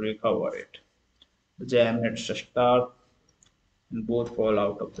sons to recover it. The gem hits a star and both fall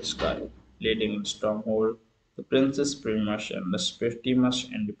out of the sky, leading in stronghold. The princess Primus and the Septimus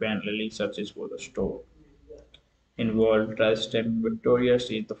independently searches for the stone. Involved, Tristan Victoria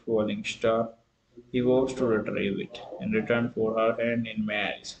sees the falling star. He vows to retrieve it in return for her hand in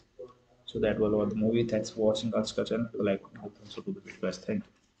marriage. So that was all the movie. Thanks for watching our discussion. If you like, also do the video, guys. Thank you.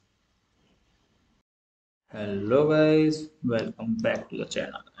 Hello guys, welcome back to the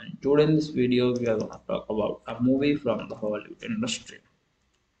channel. And today in this video, we are going to talk about a movie from the Hollywood industry.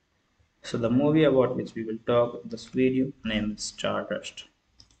 So the movie about which we will talk in this video name is Stardust.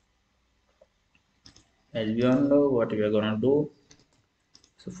 As we all know what we are gonna do.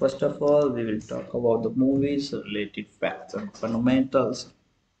 So first of all, we will talk about the movie's related facts and fundamentals.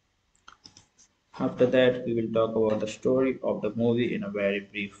 After that, we will talk about the story of the movie in a very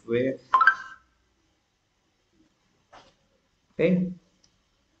brief way. Okay,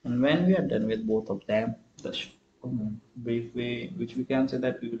 and when we are done with both of them, the brief way, which we can say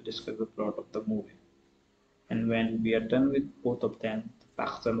that we will discuss the plot of the movie. And when we are done with both of them, the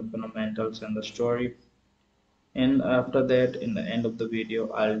facts and the fundamentals and the story, and after that, in the end of the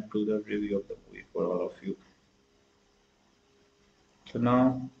video, I'll do the review of the movie for all of you. So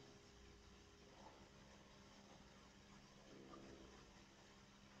now,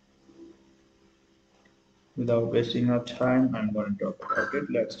 without wasting our time, I'm going to talk about it.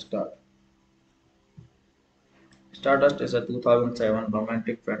 Let's start. Stardust is a 2007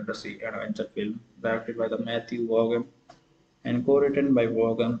 romantic fantasy adventure film directed by the Matthew Vaughan and co-written by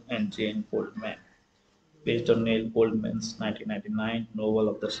Vaughan and Jane Goldman, based on Neil Goldman's 1999 novel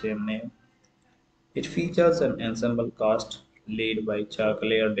of the same name. It features an ensemble cast led by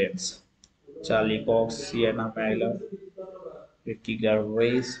Claire Danes, Charlie Cox, Sienna Miller, Ricky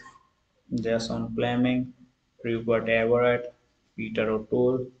Gervais, Jason Fleming, Rupert Everett, Peter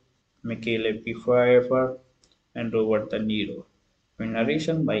O'Toole, Michael Pfeiffer, and Robert De Niro, with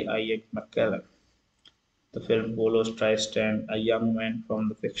narration by Ian McKellen. The film follows Tristan, a young man from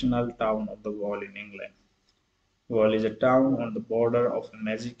the fictional town of the Wall in England. Wall is a town on the border of a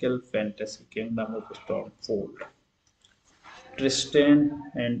magical fantasy kingdom of Stormfold.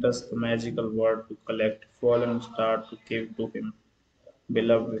 Tristan enters the magical world to collect fallen stars to give to him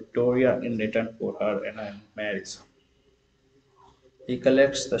beloved Victoria in return for her and marriage. He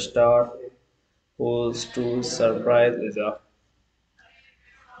collects the star, whose to surprise is a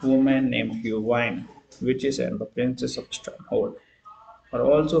woman named Yvain, witches and the princess of Stronghold, are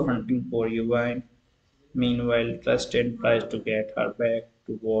also hunting for Yvain. Meanwhile, Tristan tries to get her back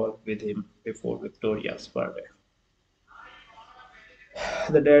to war with him before Victoria's birthday.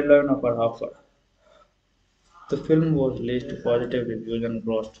 The deadline of her offer. The film was released to positive reviews and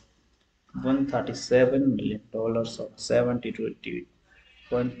grossed $137 million on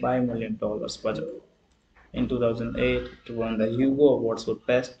 $72.5 million budget. In 2008, it won the Hugo Awards for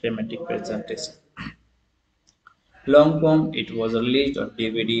Best Dramatic Presentation. Long form, it was released on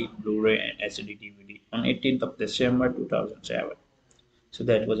DVD, Blu-ray, and HD DVD on 18th of December 2007. So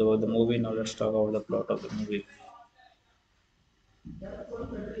that was about the movie. Now let's talk about the plot of the movie.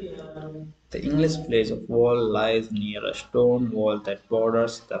 The English place of Wall lies near a stone wall that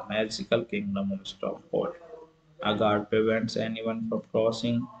borders the magical kingdom of Stormhold. A guard prevents anyone from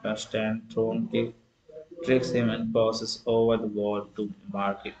crossing. A stand throne king tricks him and passes over the wall to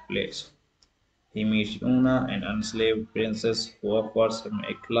Marketplace. He meets Una, an enslaved princess who offers him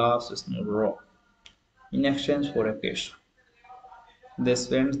a glass snow rock in exchange for a kiss. They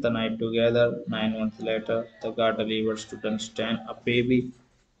spend the night together. 9 months later, the god delivers to Dunstan a baby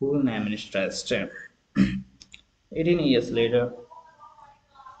who name is Tristan. 18 years later,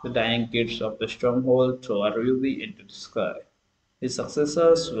 the dying kids of the stronghold throw a ruby into the sky. His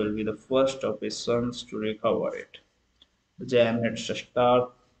successors will be the first of his sons to recover it. The gem hits a star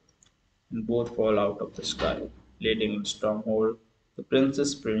and both fall out of the sky, leading in stronghold. The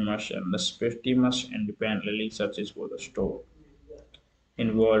princess Primus and the Septimus independently searches for the stone.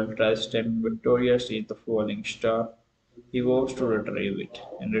 Involved, Tristan Victoria sees the falling star. He vows to retrieve it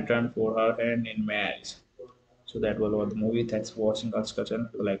in return for her hand in marriage. So that was all the movie. Thanks for watching our discussion.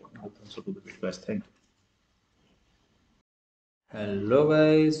 If you like, also do the video, guys. Thank you. Hello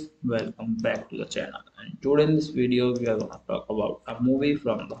guys, welcome back to the channel. And today in this video, we are going to talk about a movie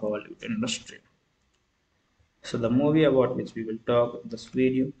from the Hollywood industry. So the movie about which we will talk in this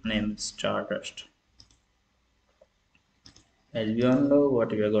video name is Stardust. As we all know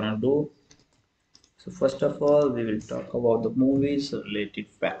what we are gonna do. So first of all, we will talk about the movie's related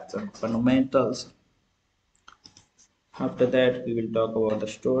facts and fundamentals. After that, we will talk about the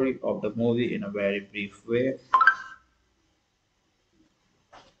story of the movie in a very brief way.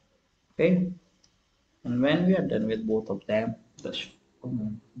 Okay, and when we are done with both of them, the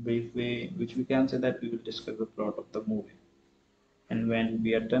brief way, which we can say that we will discuss the plot of the movie. And when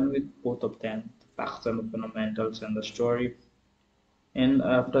we are done with both of them, the facts and the fundamentals and the story, and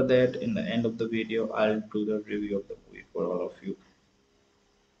after that, in the end of the video, I'll do the review of the movie for all of you.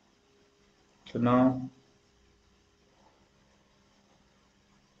 So now,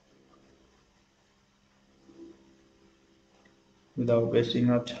 without wasting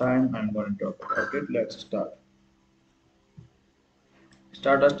our time, I'm going to talk about it. Let's start.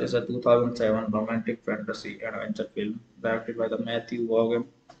 Stardust is a 2007 romantic fantasy adventure film directed by the Matthew Vaughan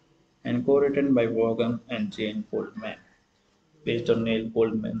and co-written by Vaughan and Jane Goldman, based on Neil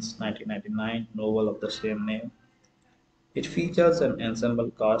Goldman's 1999 novel of the same name. It features an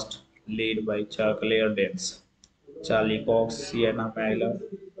ensemble cast led by Claire Danes, Charlie Cox, Sienna Miller,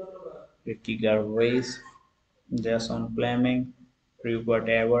 Ricky Gervais, Jason Fleming, Rupert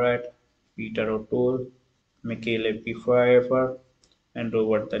Everett, Peter O'Toole, Michael Pfeiffer, and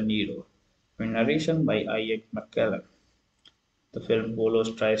Robert De Niro, with narration by Ian McKellen. The film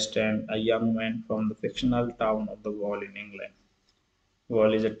follows Tristan, a young man from the fictional town of the Wall in England.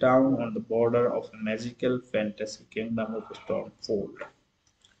 Wall is a town on the border of a magical fantasy kingdom of Stormfold.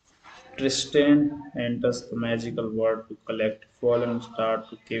 Tristan enters the magical world to collect fallen stars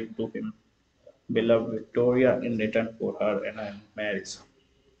to give to him beloved Victoria in return for her and marriage.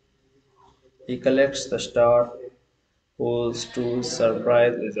 He collects the star, whose to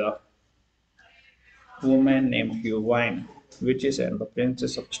surprise is a woman named Eowyn, witches and the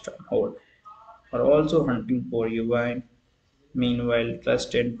princess of Stronghold, are also hunting for Eowyn. Meanwhile,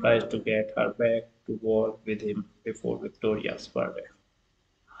 Tristan tries to get her back to war with him before Victoria's birthday.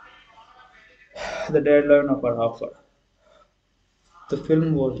 The deadline of her offer. The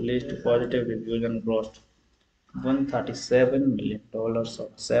film was released to positive reviews and grossed $137 million on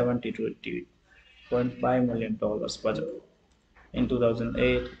 $72.5 million budget. In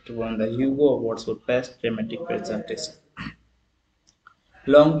 2008, it won the Hugo Awards for Best Dramatic Presentation.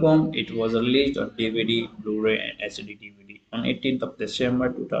 Long form, it was released on DVD, Blu-ray, and HD DVD on 18th of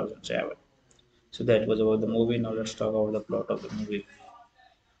December 2007. So that was about the movie. Now let's talk about the plot of the movie.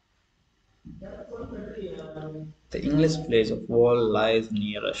 The English place of Wall lies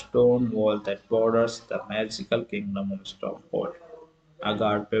near a stone wall that borders the magical kingdom of Stormhold. A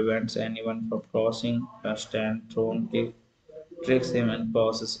guard prevents anyone from crossing. A stand throne king tricks him and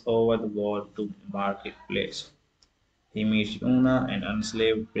crosses over the wall to Marketplace. He meets Una, an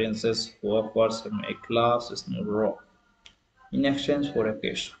enslaved princess who offers him a glass snow rock in exchange for a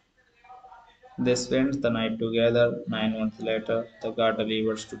kiss. They spend the night together. 9 months later, the god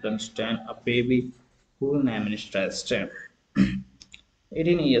delivers to Dunstan a baby whose name is Tristan.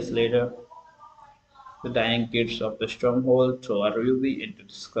 18 years later, the dying kids of the stronghold throw a ruby into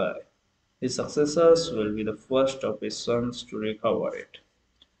the sky. His successors will be the first of his sons to recover it.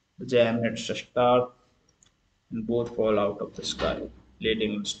 The gem hits a star and both fall out of the sky,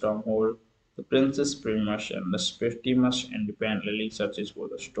 leading in stronghold. The princess Primus and the Septimus independently searches for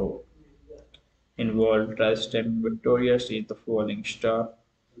the stone. Involved, Tristan Victoria sees the falling star.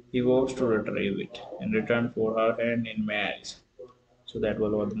 He vows to retrieve it in return for her hand in marriage. So that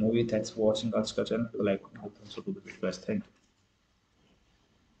was all the movie. Thanks for watching our discussion. If you like, also do the video, guys. Thank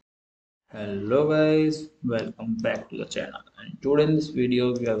you. Hello guys, welcome back to the channel. And today in this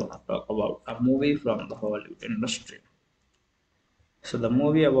video we are going to talk about a movie from the Hollywood industry. So the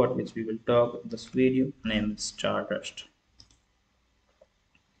movie about which we will talk in this video name is Stardust.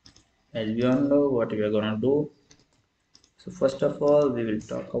 As we all know what we are going to do. So first of all we will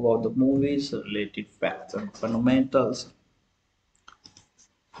talk about the movie's related facts and fundamentals.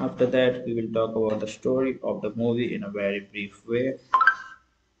 After that we will talk about the story of the movie in a very brief way.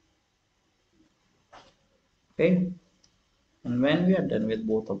 Okay. And when we are done with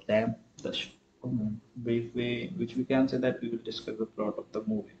both of them, the brief way, which we can say that we will discuss the plot of the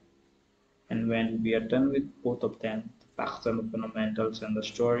movie. And when we are done with both of them, the facts and the fundamentals and the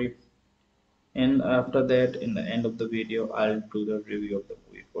story. And after that, in the end of the video, I'll do the review of the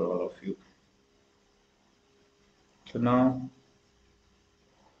movie for all of you. So now,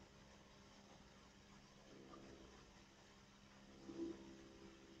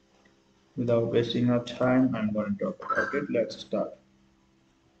 without wasting our time, I'm going to talk about it. Let's start.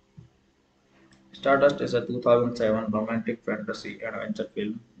 Stardust is a 2007 romantic fantasy adventure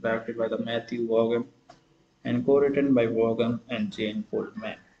film directed by the Matthew Vaughan and co-written by Vaughan and Jane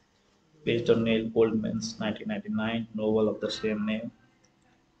Goldman, based on Neil Goldman's 1999 novel of the same name.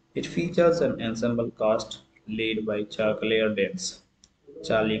 It features an ensemble cast led by Claire Danes,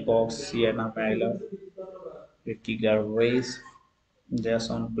 Charlie Cox, Sienna Miller, Ricky Gervais,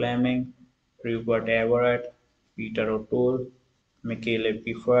 Jason Fleming, Rupert Everett, Peter O'Toole, Michael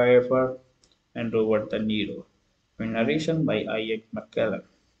Pfeiffer, and Robert De Niro, with narration by Ian McKellen.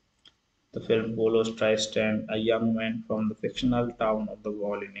 The film follows Tristan, a young man from the fictional town of the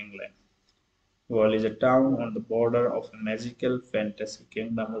Wall in England. Wall is a town on the border of a magical fantasy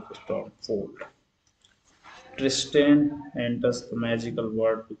kingdom of Stormfold. Tristan enters the magical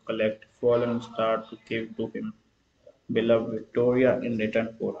world to collect fallen star to give to him beloved Victoria in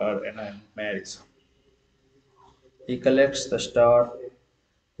return for her and marriage. He collects the star,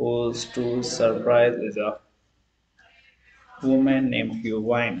 whose to surprise is a woman named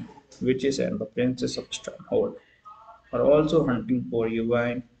Huwine. Witches and the princess of Stronghold are also hunting for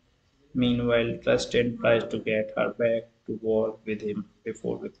Huwine. Meanwhile, Tristan tries to get her back to war with him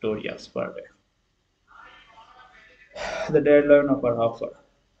before Victoria's birthday. The deadline of her offer.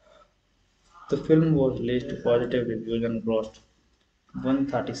 The film was released to positive reviews and grossed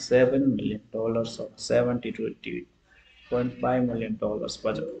 $137 million on $72.5 million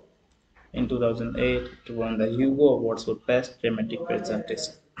budget. In 2008, it won the Hugo Awards for Best Dramatic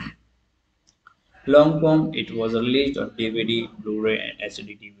Presentation. Long form, it was released on DVD, Blu-ray, and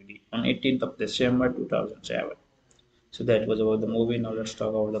HD DVD on 18th of December 2007. So that was about the movie. Now let's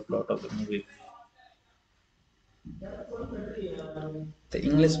talk about the plot of the movie. The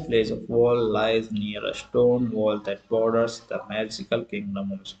English place of Wall lies near a stone wall that borders the magical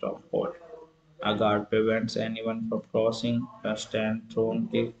kingdom of Stormhold. A guard prevents anyone from crossing. A stand throne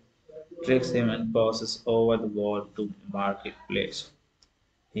kick tricks him and crosses over the wall to Marketplace.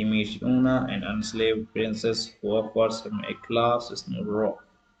 He meets Una, an enslaved princess who offers him a glass snow rock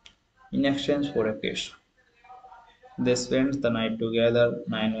in exchange for a kiss. They spend the night together.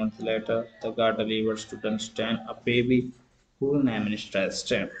 9 months later, the guard delivers to Dunstan a baby whose name is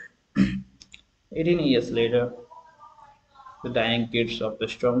Tristan. 18 years later, the dying kids of the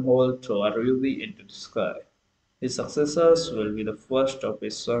stronghold throw a ruby into the sky. His successors will be the first of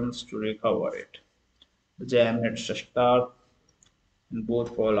his sons to recover it. The gem hits a star and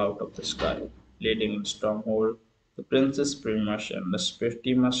both fall out of the sky, leading in stronghold. The princess Primus and the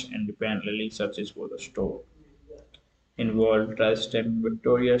Septimus independently searches for the stone. Involved, Tristan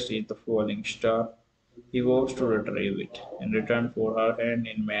Victoria sees the falling star. He vows to retrieve it in return for her hand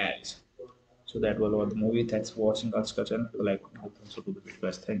in marriage. So that was all the movie. Thanks for watching our discussion. If you like, also do the video,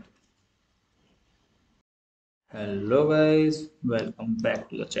 guys. Thank you. Hello guys, welcome back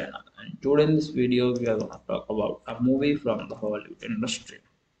to the channel. And today in this video we are going to talk about a movie from the Hollywood industry.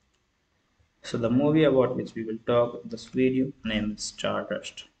 So the movie about which we will talk in this video name is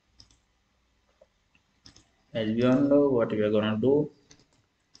Stardust. As we all know what we are going to do.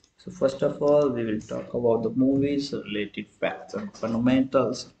 So first of all we will talk about the movie's related facts and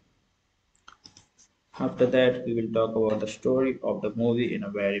fundamentals. After that we will talk about the story of the movie in a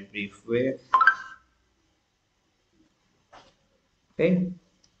very brief way. Okay.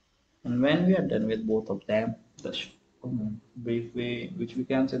 And when we are done with both of them, the brief way, which we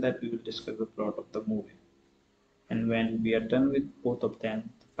can say that we will discuss the plot of the movie. And when we are done with both of them,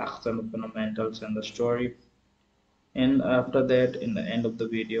 the facts and the fundamentals and the story. And after that, in the end of the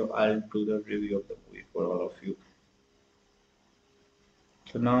video, I'll do the review of the movie for all of you.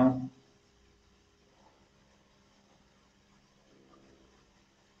 So now,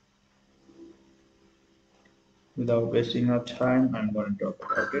 Without wasting our time, I'm going to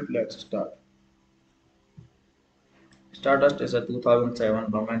talk about it. Let's start. Stardust is a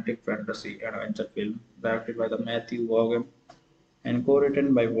 2007 romantic fantasy adventure film directed by the Matthew Vaughan and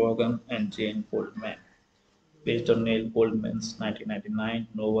co-written by Vaughan and Jane Goldman, based on Neil Goldman's 1999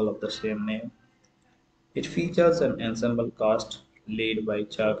 novel of the same name. It features an ensemble cast led by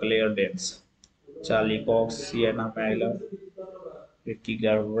Claire Danes, Charlie Cox, Sienna Miller, Ricky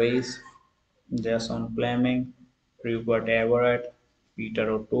Gervais, Jason Fleming, Rupert Everett,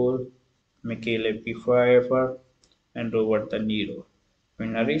 Peter O'Toole, Michael Pfeiffer, and Robert De Niro, with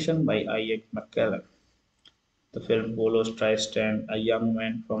narration by Ian McKellen. The film follows Tristan, a young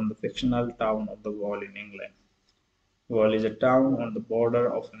man from the fictional town of the Wall in England. Wall is a town on the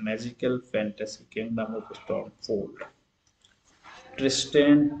border of a magical fantasy kingdom of Stormfold.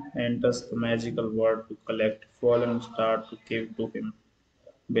 Tristan enters the magical world to collect fallen stars to give to him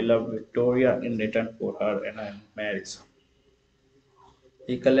beloved Victoria in return for her and marriage.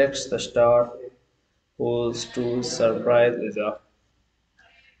 He collects the star, whose to surprise is a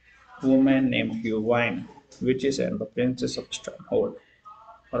woman named Eowyn. Witches and the princess of Stronghold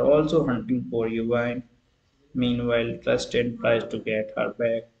are also hunting for Eowyn. Meanwhile, Tristan tries to get her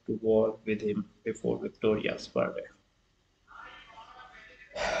back to war with him before Victoria's birthday.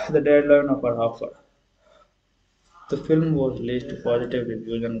 The deadline of her offer. The film was released to positive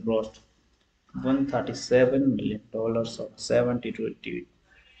reviews and grossed $137 million on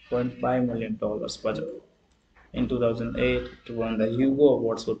 $72.5 million budget. In 2008, it won the Hugo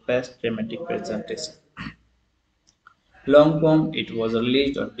Awards for Best Dramatic Presentation. Long form, it was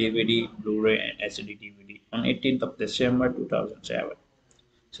released on DVD, Blu-ray, and HD DVD on 18th of December 2007.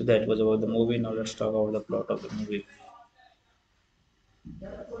 So that was about the movie. Now let's talk about the plot of the movie.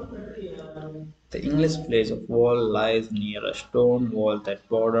 The English place of Wall lies near a stone wall that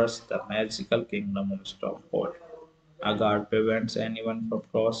borders the magical kingdom of Stormhold. A guard prevents anyone from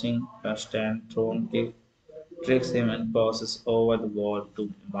crossing. A stand throne king tricks him and crosses over the wall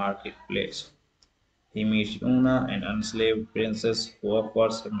to Marketplace. He meets Una, an enslaved princess who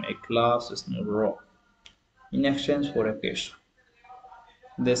offers him a glass snow rock in exchange for a kiss.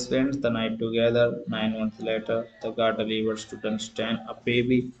 They spend the night together. 9 months later, the guard delivers to Dunstan a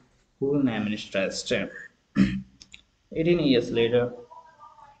baby whose name is Tristan. 18 years later,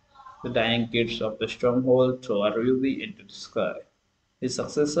 the dying kids of the stronghold throw a ruby into the sky. His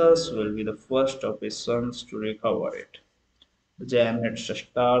successors will be the first of his sons to recover it. The gem hits a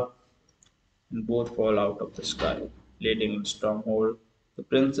star and both fall out of the sky, leading in stronghold. The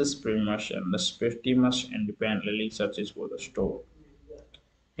princess Primus and the Septimus independently searches for the stone.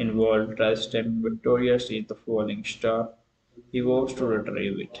 Involved Tristan Victoria sees the falling star. He vows to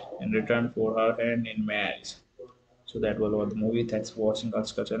retrieve it in return for her hand in marriage. So that was all the movie. Thanks for watching our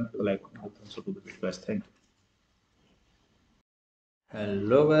discussion. If you like, also do the video, guys. Thank you.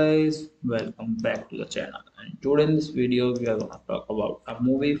 Hello guys, welcome back to the channel. And today in this video, we are going to talk about a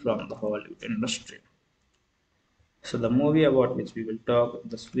movie from the Hollywood industry. So the movie about which we will talk in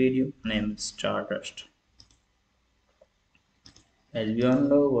this video name is Stardust. As we all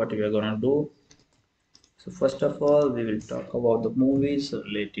know what we are gonna do. So first of all, we will talk about the movie's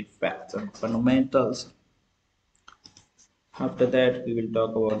related facts and fundamentals. After that, we will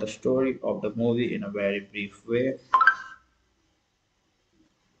talk about the story of the movie in a very brief way.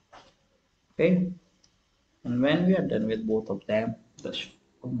 Okay, and when we are done with both of them, the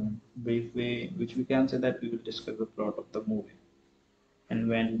brief way, which we can say that we will discuss the plot of the movie. And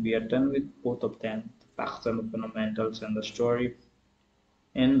when we are done with both of them, the facts and the fundamentals and the story,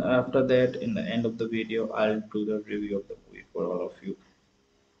 and after that, in the end of the video, I'll do the review of the movie for all of you.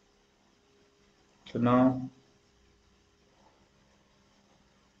 So now,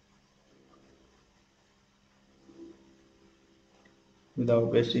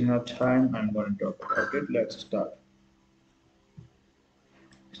 without wasting our time, I'm going to talk about it. Let's start.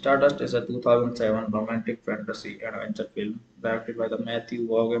 Stardust is a 2007 romantic fantasy adventure film directed by the Matthew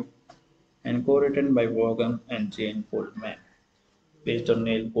Vaughan and co-written by Vaughan and Jane Goldman, based on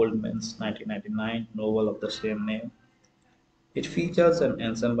Neil Goldman's 1999 novel of the same name. It features an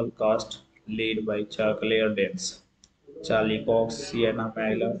ensemble cast led by Claire Danes, Charlie Cox, Sienna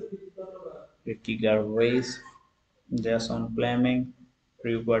Miller, Ricky Gervais, Jason Fleming,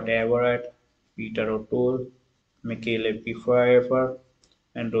 Rupert Everett, Peter O'Toole, Michael Pfeiffer,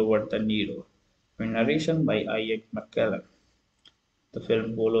 and Robert De Niro, with narration by Ian McKellen. The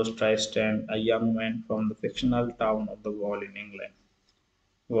film follows Tristan, a young man from the fictional town of the Wall in England.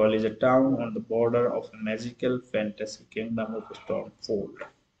 Wall is a town on the border of a magical fantasy kingdom of Stormfold.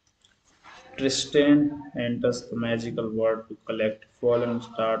 Tristan enters the magical world to collect fallen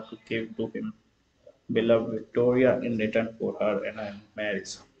stars to give to him beloved Victoria in return for her and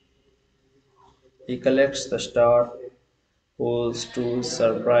marries. He collects the star, whose to his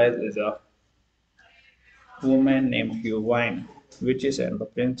surprise is a woman named Huwine. Witches and the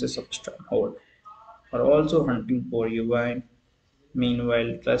princess of Stronghold are also hunting for Huwine.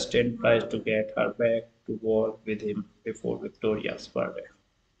 Meanwhile, Tristan tries to get her back to war with him before Victoria's birthday.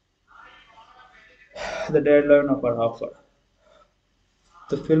 The deadline of her offer.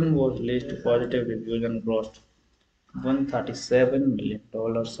 The film was released to positive reviews and grossed $137 million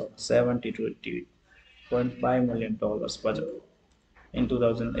on $72.5 million budget. In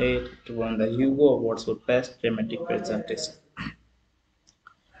 2008, it won the Hugo Awards for Best Dramatic Presentation.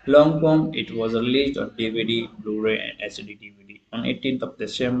 Long form, it was released on DVD, Blu-ray, and HD DVD on 18th of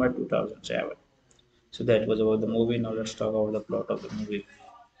December 2007. So that was about the movie. Now let's talk about the plot of the movie.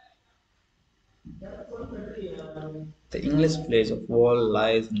 The English place of Wall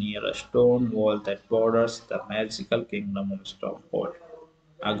lies near a stone wall that borders the magical kingdom of Stormhold.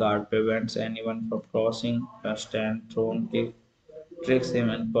 A guard prevents anyone from crossing. A stand throne king tricks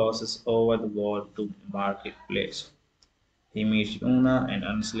him and crosses over the wall to Marketplace. He meets Una, an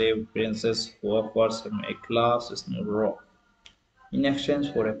enslaved princess who offers him a glass snow rock in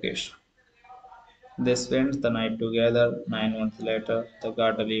exchange for a kiss. They spend the night together. 9 months later, the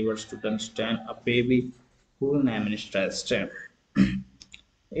guard delivers to Dunstan a baby whose name is Tristan.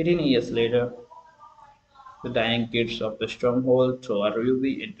 18 years later, the dying kids of the stronghold throw a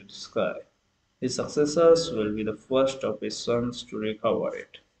ruby into the sky. His successors will be the first of his sons to recover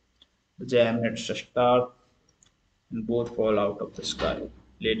it. The gem hits a star and both fall out of the sky,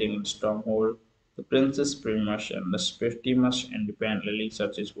 leading in stronghold. The princess Primus and the Septimus independently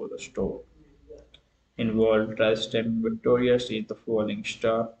searches for the stone. Involved Tristan Victoria sees the falling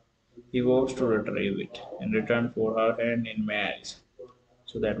star. He vows to retrieve it in return for her hand in marriage.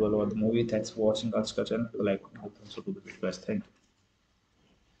 So that was all the movie. Thanks for watching our discussion. If you like, also do the video, guys. Thank you.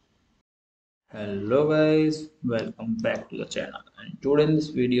 Hello guys, welcome back to the channel. And today in this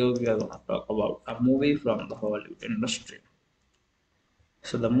video, we are going to talk about a movie from the Hollywood industry.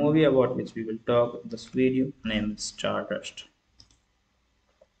 So the movie about which we will talk in this video name is Stardust.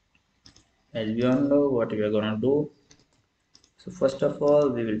 As we all know what we are gonna do. So first of all,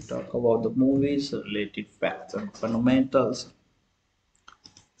 we will talk about the movie's related facts and fundamentals.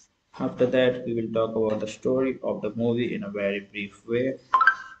 After that, we will talk about the story of the movie in a very brief way.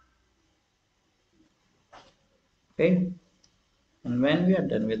 Okay, and when we are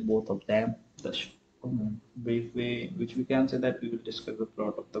done with both of them, the brief way, which we can say that we will discuss the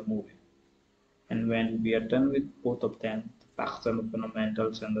plot of the movie. And when we are done with both of them, the facts and the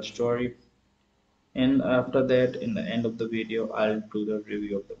fundamentals and the story, and after that, in the end of the video, I'll do the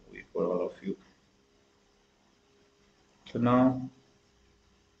review of the movie for all of you. So now,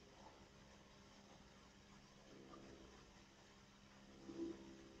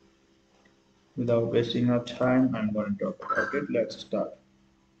 without wasting our time, I'm going to talk about it. Let's start.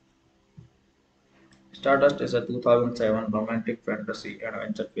 Stardust is a 2007 romantic fantasy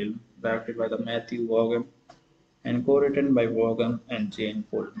adventure film directed by the Matthew Vaughan and co-written by Vaughan and Jane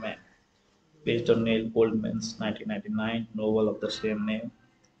Goldman, based on Neil Goldman's 1999 novel of the same name.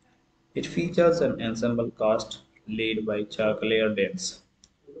 It features an ensemble cast led by Claire Danes,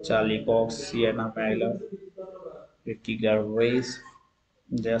 Charlie Cox, Sienna Miller, Ricky Gervais,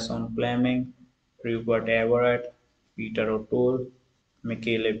 Jason Fleming, Rupert Everett, Peter O'Toole,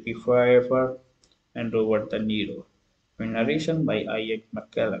 Michael Pfeiffer, and Robert De Niro, with narration by Ian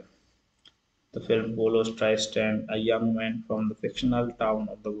McKellen. The film follows Tristan, a young man from the fictional town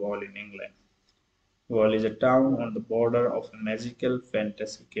of the Wall in England. Wall is a town on the border of a magical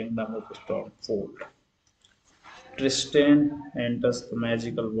fantasy kingdom of Stormfold. Tristan enters the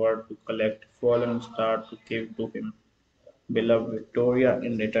magical world to collect fallen stars to give to him beloved Victoria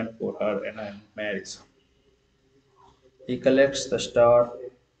in return for her and marriage. He collects the star,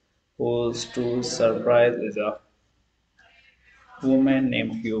 whose to his surprise is a woman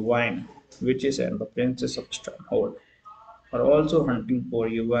named Huwine. Witches and the princess of Stronghold are also hunting for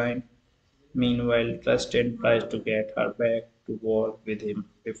Huwine. Meanwhile, Tristan tries to get her back to war with him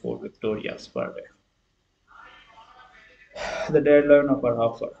before Victoria's birthday. The deadline of her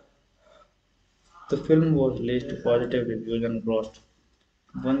offer. The film was released to positive reviews and grossed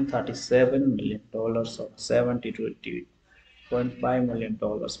 $137 million on $72.5 million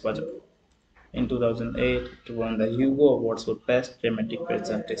budget. In 2008, it won the Hugo Awards for Best Dramatic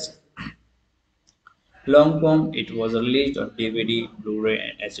Presentation. Long form, it was released on DVD, Blu-ray,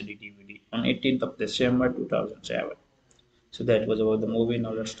 and HD DVD on 18th of December 2007. So that was about the movie.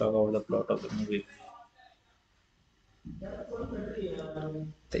 Now let's talk about the plot of the movie.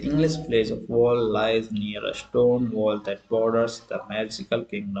 The English place of wall lies near a stone wall that borders the magical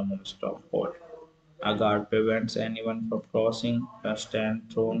kingdom of Stormhold. A guard prevents anyone from crossing. A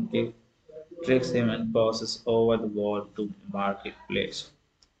stand thrown kick tricks him and passes over the wall to marketplace.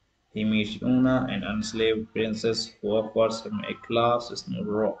 He meets Una, an enslaved princess who offers him a glass snow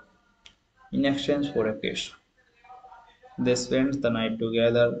rock in exchange for a kiss. They spend the night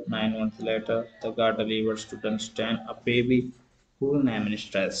together. 9 months later, the guard delivers to Dunstan a baby who named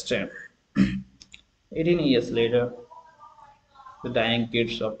Stardust. 18 years later, the dying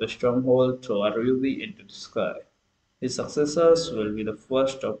kids of the stronghold throw a ruby into the sky. His successors will be the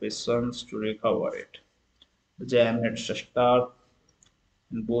first of his sons to recover it. The gem hits a star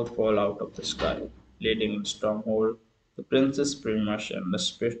and both fall out of the sky, leading in stronghold. The Princess Primus and the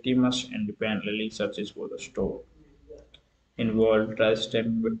Septimus independently searches for the stone. Involved,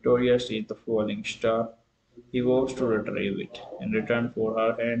 Tristan Victoria sees the falling star. He vows to retrieve it in return for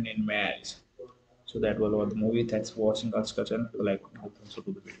her hand in marriage. So that was all the movie. Thanks for watching our discussion. If you like, also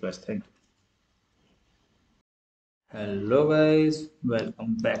do the video, guys. Thank you. Hello guys,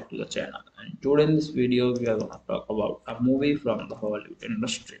 welcome back to the channel. And today in this video, we are going to talk about a movie from the Hollywood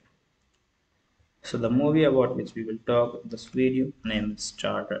industry. So the movie about which we will talk in this video name is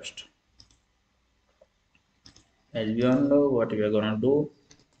Stardust. As we all know what we are gonna do.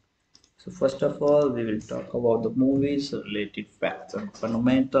 So first of all, we will talk about the movie's related facts and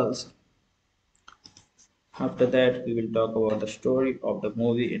fundamentals. After that, we will talk about the story of the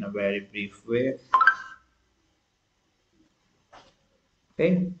movie in a very brief way.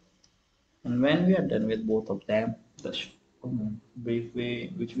 Okay, and when we are done with both of them, the brief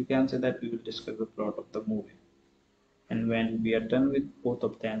way, which we can say that we will discuss the plot of the movie. And when we are done with both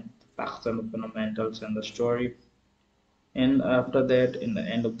of them, the facts and the fundamentals and the story, and after that, in the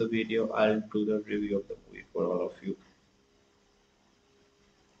end of the video, I'll do the review of the movie for all of you.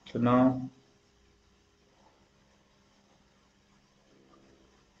 So now,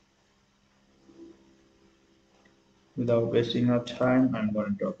 without wasting our time, I'm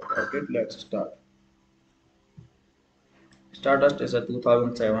going to talk about it. Let's start. Stardust is a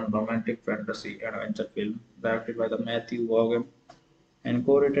 2007 romantic fantasy adventure film directed by the Matthew Vaughan and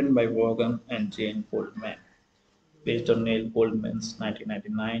co-written by Vaughan and Jane Goldman, based on Neil Goldman's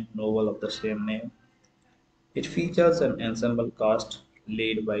 1999 novel of the same name. It features an ensemble cast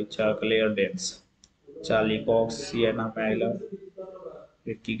led by Claire Danes, Charlie Cox, Sienna Miller,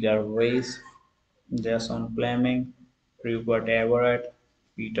 Ricky Gervais, Jason Fleming, Rupert Everett,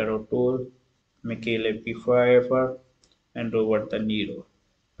 Peter O'Toole, Michael Pfeiffer, and Robert De Niro,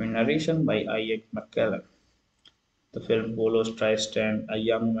 with narration by Ian McKellen. The film follows Tristan, a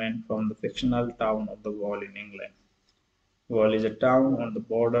young man from the fictional town of the Wall in England. Wall is a town on the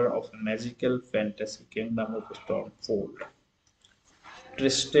border of a magical fantasy kingdom of Stormfold.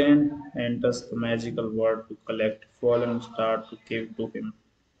 Tristan enters the magical world to collect fallen stars to give to him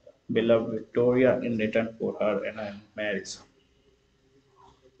beloved Victoria in return for her and marriage.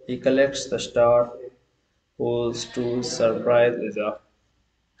 He collects the star, whose to surprise is a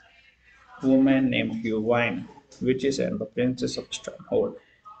woman named Eowyn. Witches and the princess of Stronghold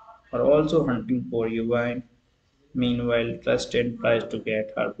are also hunting for Eowyn. Meanwhile, Tristan tries to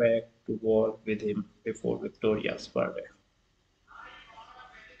get her back to war with him before Victoria's birthday.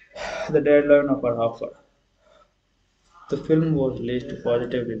 The deadline of her offer. The film was released to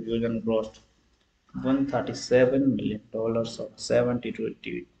positive reviews and grossed $137 million on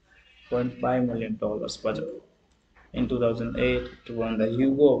 $72.5 million budget. In 2008, it won the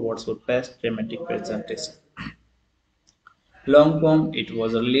Hugo Awards for Best Dramatic Presentation. Long form, it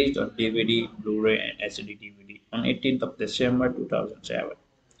was released on DVD, Blu-ray, and HD DVD on 18th of December 2007.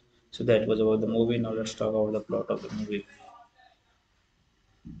 So that was about the movie. Now let's talk about the plot of the movie.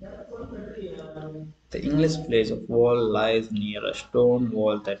 The English place of wall lies near a stone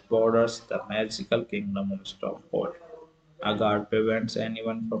wall that borders the magical kingdom of Stormhold. A guard prevents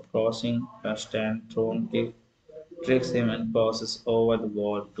anyone from crossing. A stand thrown kick tricks him and passes over the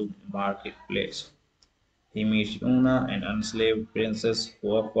wall to marketplace. He meets Una, an enslaved princess who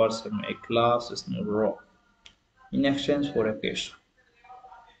offers him a glass snow rock in exchange for a kiss.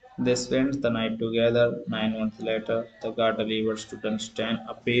 They spend the night together. 9 months later, the guard delivers to Dunstan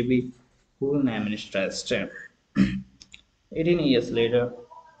a baby who named Stardust. 18 years later,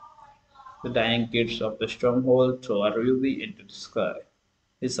 the dying kids of the stronghold throw a ruby into the sky.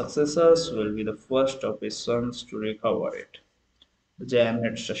 His successors will be the first of his sons to recover it. The gem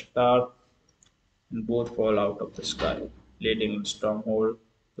hits a star and both fall out of the sky, leading in stronghold.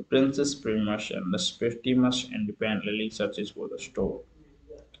 The Princess Primus and the Septimus independently searches for the stone.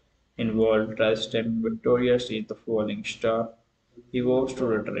 Involved trust and Victoria sees the falling star. He vows to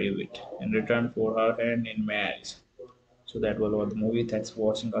retrieve it in return for her hand in marriage. So that was all the movie. Thanks for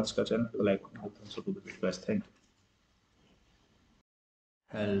watching our discussion. If you like, also do the video guys. Thank you.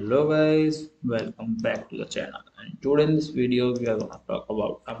 Hello guys, welcome back to the channel. And today in this video we are going to talk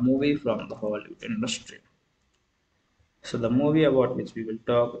about a movie from the Hollywood industry. So the movie about which we will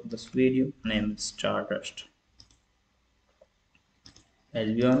talk in this video name is Stardust. As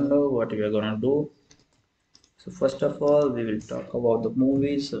we all know what we are going to do. So first of all we will talk about the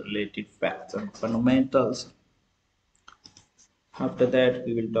movie's related facts and fundamentals. After that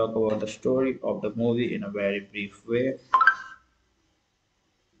we will talk about the story of the movie in a very brief way.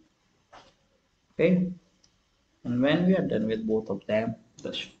 Okay. And when we are done with both of them,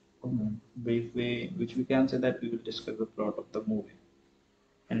 the brief way, which we can say that we will discuss the plot of the movie.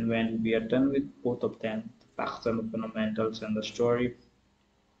 And when we are done with both of them, the facts and the fundamentals and the story,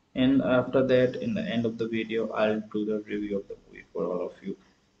 and after that, in the end of the video, I'll do the review of the movie for all of you.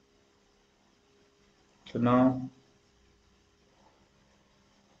 So now,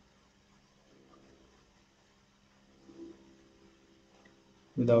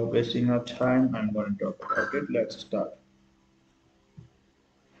 without wasting our time, I'm going to talk about it. Let's start.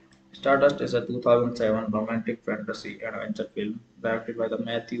 Stardust is a 2007 romantic fantasy adventure film directed by the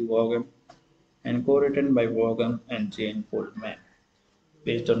Matthew Vaughan and co-written by Vaughan and Jane Goldman,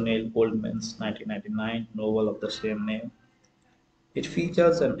 based on Neil Goldman's 1999 novel of the same name. It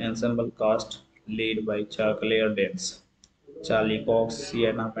features an ensemble cast led by Claire Danes, Charlie Cox,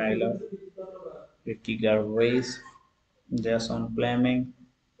 Sienna Miller, Ricky Gervais, Jason Fleming,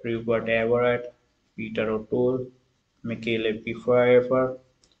 Rupert Everett, Peter O'Toole, Michael Pfeiffer,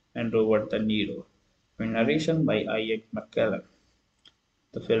 and Robert De Niro, with narration by Ian McKellen.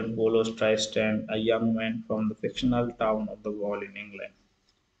 The film follows Tristan, a young man from the fictional town of the Wall in England.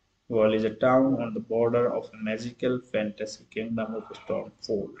 Wall is a town on the border of a magical fantasy kingdom of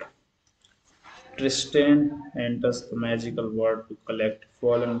Stormfold. Tristan enters the magical world to collect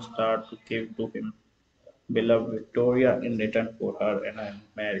fallen star to give to him beloved Victoria in return for her and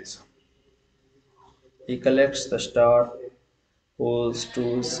marriage. He collects the star, whose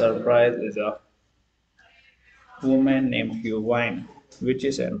to surprise is a woman named Eowyn.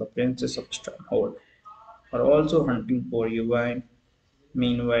 Witches and the princess of Stronghold are also hunting for Eowyn.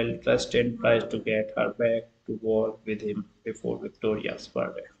 Meanwhile, Tristan tries to get her back to war with him before Victoria's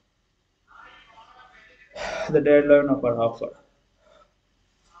birthday. The deadline of her offer.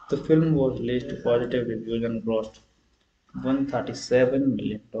 The film was released to positive reviews and grossed $137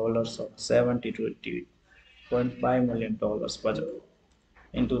 million on $72.5 million budget.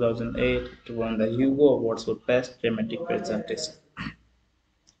 In 2008, it won the Hugo Awards for Best Dramatic Presentation.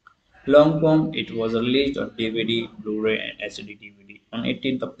 Long form, it was released on DVD, Blu-ray, and HD DVD on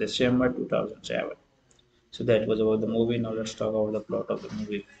 18th of December 2007. So that was about the movie. Now let's talk about the plot of the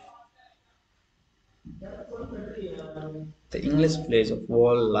movie. The English place of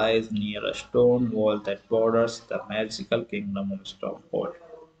Wall lies near a stone wall that borders the magical kingdom of Stormhold.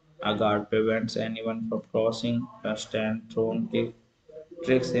 A guard prevents anyone from crossing. A stand throne kick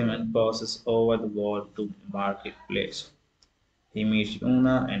tricks him and passes over the wall to Marketplace. He meets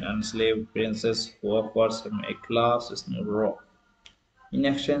Una, an enslaved princess who offers him a glass snow rock in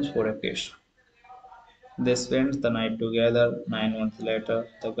exchange for a kiss. They spend the night together. 9 months later,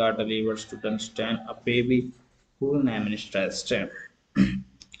 the guard delivers to Dunstan a baby whose name is Tristan.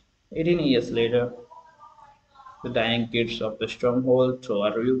 18 years later, the dying kids of the stronghold throw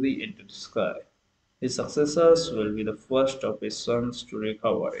a ruby into the sky. His successors will be the first of his sons to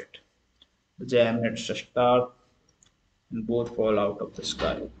recover it. The gem hits a star and both fall out of the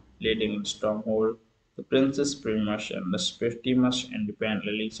sky, leading in stronghold. The princess Primus and the Septimus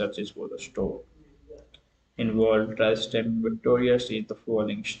independently searches for the stone. Involved Tristan Victoria sees the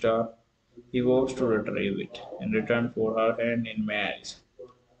falling star. He vows to retrieve it in return for her hand in marriage.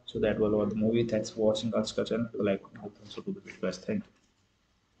 So that was all the movie. Thanks for watching our discussion. If you like, also do the video guys. Thank you.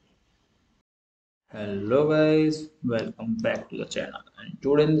 Hello guys, welcome back to the channel. And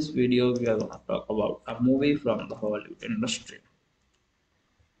today in this video we are going to talk about a movie from the Hollywood industry.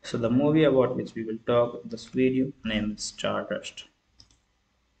 So the movie about which we will talk in this video name is Stardust.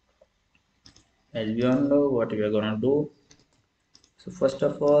 As we all know what we are going to do. So first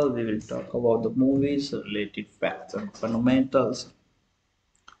of all we will talk about the movie's related facts and fundamentals.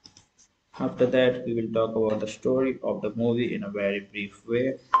 After that we will talk about the story of the movie in a very brief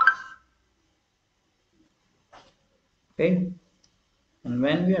way. Okay. And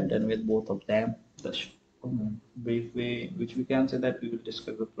when we are done with both of them, the brief way, which we can say that we will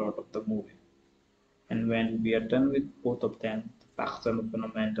discuss the plot of the movie. And when we are done with both of them, the facts and the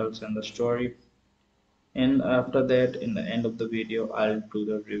fundamentals and the story. And after that, in the end of the video, I'll do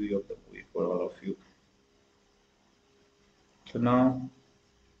the review of the movie for all of you. So now,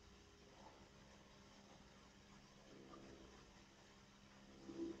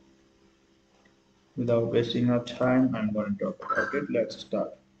 without wasting our time, I'm going to talk about it. Let's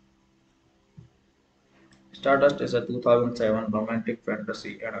start. Stardust is a 2007 romantic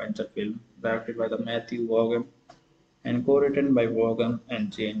fantasy adventure film directed by the Matthew Vaughan and co-written by Vaughan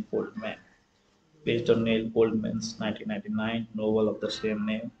and Jane Goldman, based on Neil Goldman's 1999 novel of the same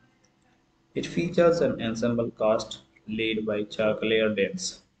name. It features an ensemble cast led by Claire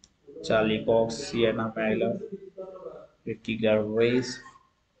Danes, Charlie Cox, Sienna Miller, Ricky Gervais,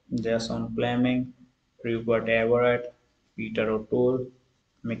 Jason Fleming, Rupert Everett, Peter O'Toole,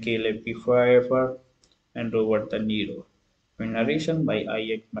 Michael Pfeiffer, and Robert De Niro, with narration by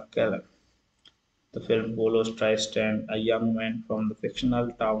Ian McKellen. The film follows Tristan, a young man from the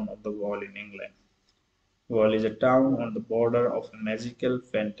fictional town of the Wall in England. Wall is a town on the border of a magical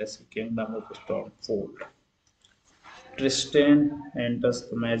fantasy kingdom of Stormfold. Tristan enters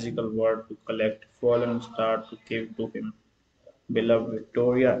the magical world to collect fallen star to give to him beloved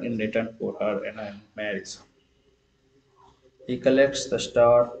Victoria in return for her and marriage. He collects the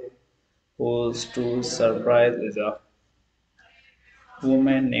star, whose to surprise is a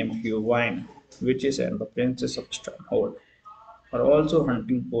woman named Eowyn. Witches and the princess of Stronghold are also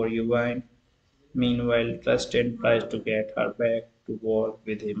hunting for Eowyn. Meanwhile, Tristan tries to get her back to war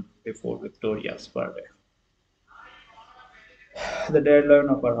with him before Victoria's birthday. The deadline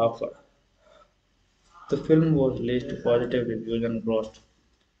of her offer. The film was released to positive reviews and grossed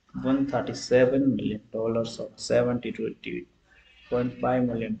 $137 million on $72.5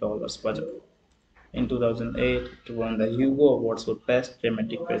 million budget. In 2008, it won the Hugo Awards for Best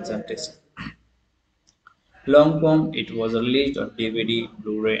Dramatic Presentation. Long form, it was released on DVD,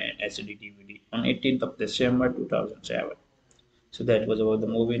 Blu-ray, and HD DVD on 18th of December 2007. So that was about the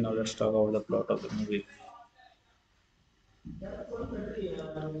movie. Now let's talk about the plot of the movie.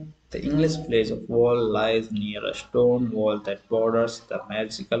 The English place of Wall lies near a stone wall that borders the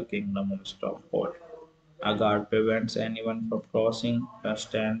magical kingdom of Stormhold. A guard prevents anyone from crossing. A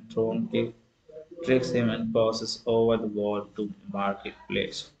stand throne king tricks him and crosses over the wall to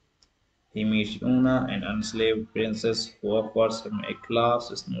Marketplace. He meets Una, an enslaved princess who offers him a glass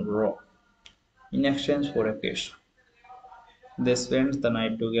snow rock in exchange for a kiss. They spend the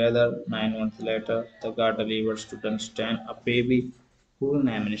night together. 9 months later, the guard delivers to Dunstan a baby whose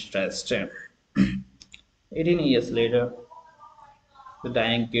name is Tristan. 18 years later, the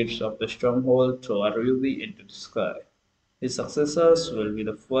dying kids of the stronghold throw a ruby into the sky. His successors will be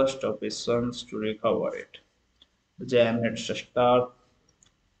the first of his sons to recover it. The gem hits a star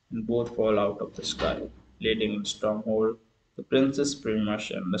and both fall out of the sky, leading in stronghold. The princess Primus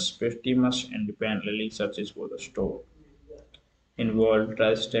and the Septimus independently searches for the stone. Involved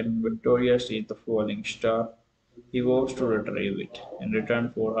Tristan Victoria sees the falling star. He vows to retrieve it in return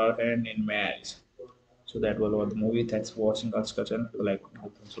for her hand in marriage. So that was all the movie. Thanks for watching our discussion. If you like,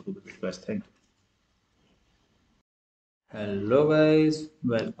 also do the video, guys. Thank you. Hello guys,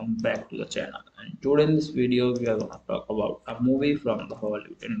 welcome back to the channel. And today in this video, we are going to talk about a movie from the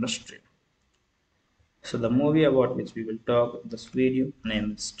Hollywood industry. So the movie about which we will talk in this video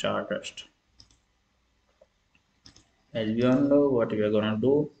name is Stardust. As we all know what we are gonna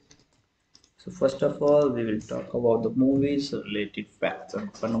do. So first of all, we will talk about the movie's related facts and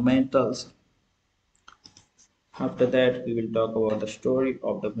fundamentals. After that, we will talk about the story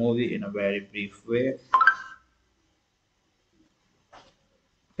of the movie in a very brief way.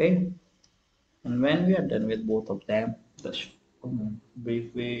 Okay, and when we are done with both of them, the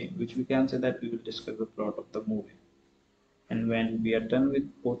brief way, which we can say that we will discuss the plot of the movie. And when we are done with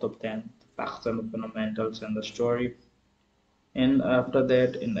both of them, the facts and the fundamentals and the story. And after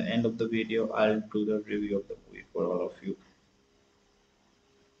that, in the end of the video, I'll do the review of the movie for all of you.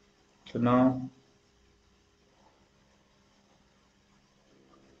 So now,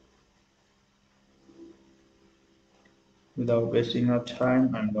 without wasting our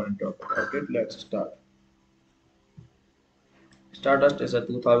time, I'm going to talk about it. Let's start. Stardust is a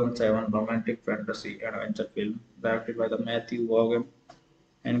 2007 romantic fantasy adventure film directed by the Matthew Vaughan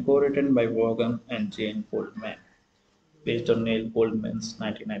and co-written by Vaughan and Jane Goldman, based on Neil Goldman's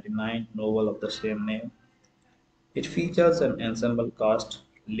 1999 novel of the same name. It features an ensemble cast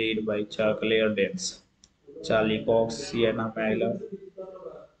led by Claire Danes, Charlie Cox, Sienna Miller,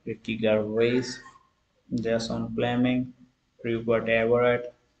 Ricky Gervais, Jason Fleming, Rupert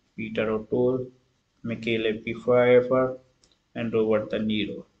Everett, Peter O'Toole, Michael Pfeiffer, and Robert De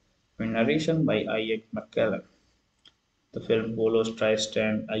Niro, with narration by Ian McKellen. The film follows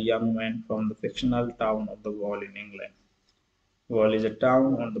Tristan, a young man from the fictional town of the Wall in England. Wall is a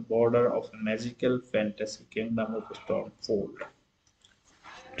town on the border of a magical fantasy kingdom of Stormfold.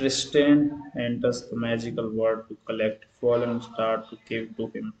 Tristan enters the magical world to collect fallen stars to give to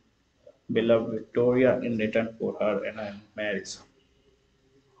him beloved Victoria in return for her and marriage.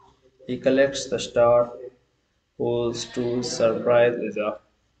 He collects the star, whose to his surprise is a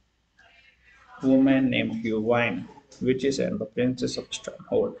woman named Eowyn. Witches and the princess of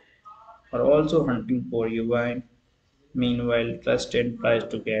Stronghold are also hunting for Eowyn. Meanwhile, Tristan tries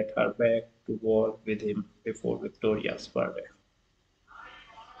to get her back to war with him before Victoria's birthday.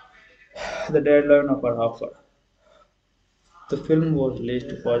 The deadline of her offer. The film was released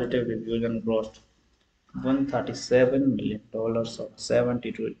to positive reviews and grossed $137 million on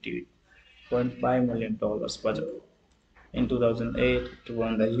 $72.5 million budget. In 2008, it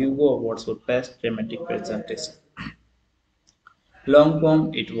won the Hugo Awards for Best Dramatic Presentation. Long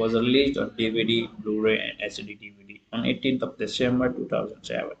form, it was released on DVD, Blu-ray, and HD DVD on 18th of December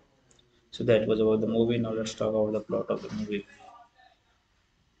 2007. So that was about the movie. Now let's talk about the plot of the movie.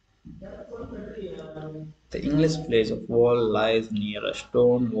 The English place of Wall lies near a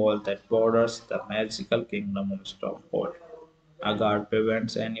stone wall that borders the magical kingdom of Stormhold. A guard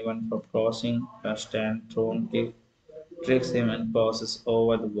prevents anyone from crossing. A stand throne king tricks him and crosses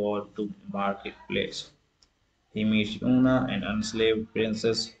over the wall to marketplace. He meets Una, an enslaved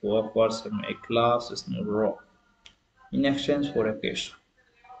princess who offers him a glass snow rock in exchange for a kiss.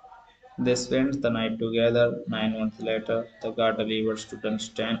 They spend the night together. 9 months later, the guard delivers to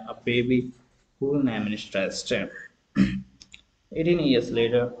Dunstan a baby whose name is Tristan. 18 years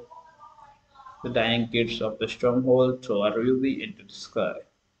later, the dying kids of the stronghold throw a ruby into the sky.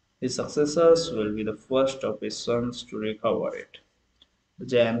 His successors will be the first of his sons to recover it. The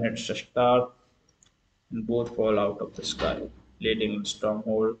gem hits a star and both fall out of the sky, leading in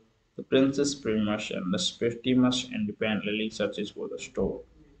stronghold. The princess Primus and the Septimus independently searches for the stone.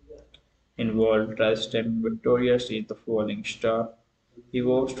 Involved, Tristan Victoria sees the falling star. He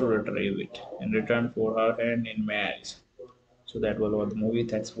vows to retrieve it in return for her hand in marriage. So that was all the movie.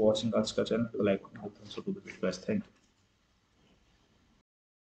 Thanks for watching our discussion. If you like, also do the video, guys. Thank you.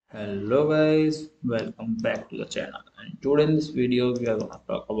 Hello guys, welcome back to the channel. And today in this video, we are going to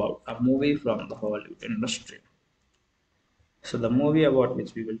talk about a movie from the Hollywood industry. So the movie about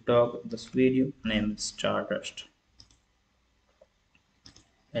which we will talk in this video name is Stardust.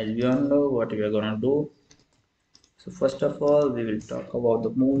 As we all know what we are gonna do. So first of all, we will talk about the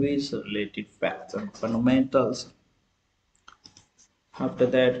movie's related facts and fundamentals. After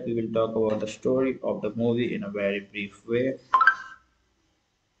that, we will talk about the story of the movie in a very brief way.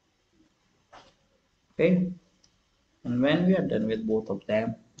 Okay, and when we are done with both of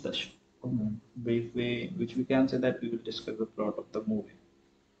them, the brief way, which we can say that we will discuss the plot of the movie.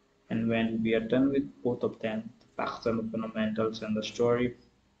 And when we are done with both of them, the facts and the fundamentals and the story,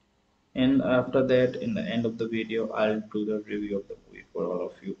 and after that, in the end of the video, I'll do the review of the movie for all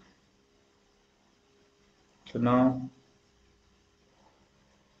of you. So now,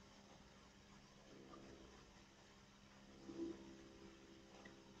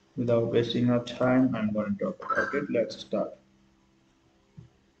 without wasting our time, I'm going to talk about it. Let's start.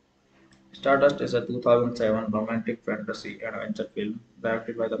 Stardust is a 2007 romantic fantasy adventure film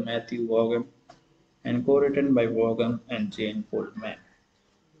directed by the Matthew Vaughan and co-written by Vaughan and Jane Goldman,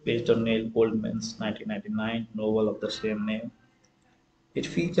 based on Neil Goldman's 1999 novel of the same name. It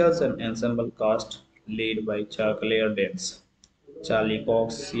features an ensemble cast led by Claire Danes, Charlie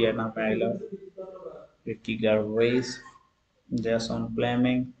Cox, Sienna Miller, Ricky Gervais, Jason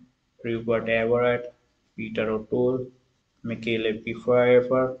Fleming, Rupert Everett, Peter O'Toole, Michael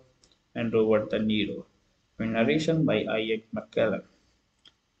Pfeiffer, and Robert De Niro, with narration by Ian McKellen.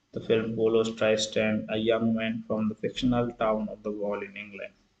 The film follows Tristan, a young man from the fictional town of the Wall in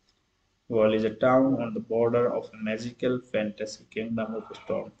England. Wall is a town on the border of a magical fantasy kingdom of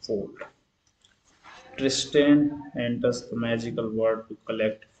Stormfold. Tristan enters the magical world to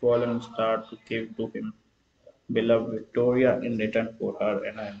collect fallen stars to give to him beloved Victoria in return for her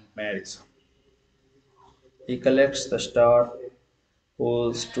and marriage. He collects the star,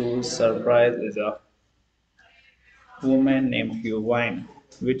 whose to his surprise is a woman named Eowyn.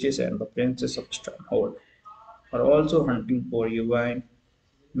 Witches and the princess of Stronghold are also hunting for Eowyn.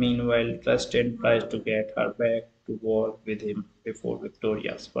 Meanwhile, Tristan tries to get her back to war with him before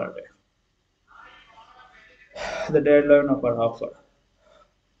Victoria's birthday. The deadline of her offer.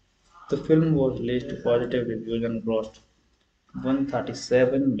 The film was released to positive reviews and grossed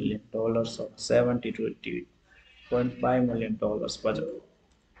 $137 million on $72.5 million budget.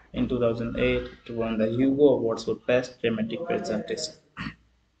 In 2008, it won the Hugo Awards for Best Dramatic Presentation.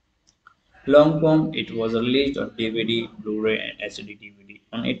 Long form, it was released on DVD, Blu-ray, and HD DVD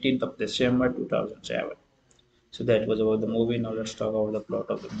on 18th of December 2007. So that was about the movie. Now let's talk about the plot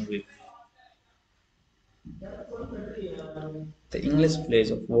of the movie. The English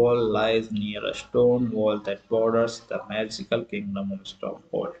place of Wall lies near a stone wall that borders the magical kingdom of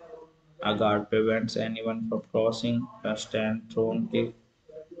Stormhold. A guard prevents anyone from crossing. A stand thrown kick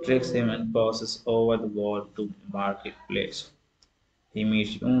tricks him and passes over the wall to Marketplace. He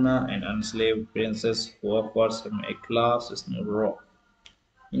meets Una, an enslaved princess who offers him a glass snow rock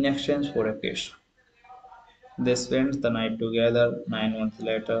in exchange for a kiss. They spend the night together. 9 months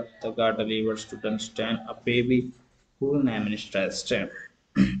later, the guard delivers to Dunstan a baby who named Stardust.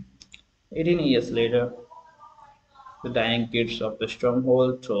 18 years later, the dying kids of the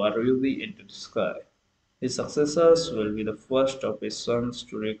stronghold throw a ruby into the sky. His successors will be the first of his sons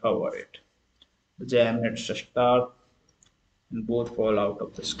to recover it. The gem hits a star and both fall out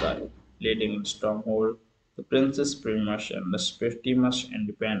of the sky, leading in stronghold. The princess Primus and the Septimus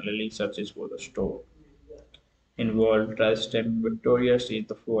independently searches for the stone. Involved, Tristan Victoria sees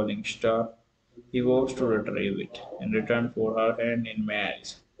the falling star. He vows to retrieve it in return for her hand in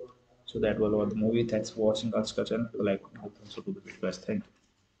marriage. So that was all the movie. Thanks for watching our discussion. If you like, also do the video, guys. Thank you.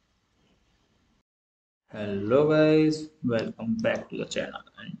 Hello guys, welcome back to the channel.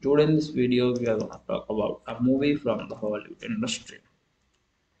 And today in this video, we are going to talk about a movie from the Hollywood industry.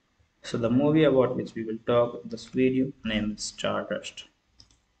 So the movie about which we will talk in this video name is Stardust.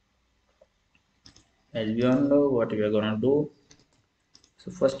 As we all know what we are gonna do. So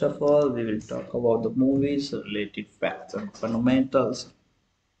first of all, we will talk about the movie's related facts and fundamentals.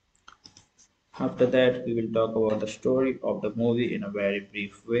 After that, we will talk about the story of the movie in a very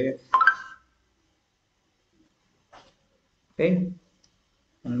brief way. Okay,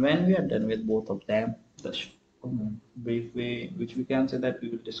 and when we are done with both of them, the brief way, which we can say that we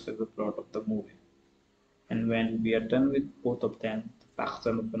will discuss the plot of the movie. And when we are done with both of them, the facts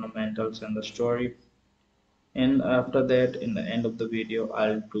and the fundamentals and the story, and after that, in the end of the video,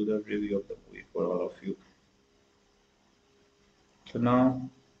 I'll do the review of the movie for all of you. So now,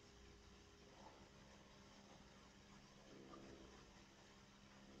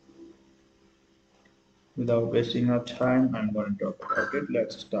 without wasting our time, I'm going to talk about it.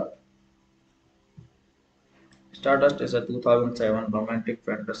 Let's start. Stardust is a 2007 romantic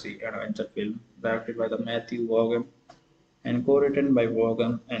fantasy adventure film directed by the Matthew Vaughan and co-written by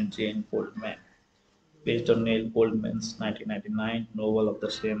Vaughan and Jane Goldman, based on Neil Goldman's 1999 novel of the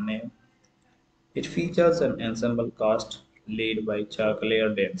same name. It features an ensemble cast led by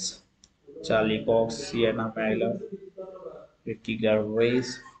Claire Danes, Charlie Cox, Sienna Miller, Ricky Gervais,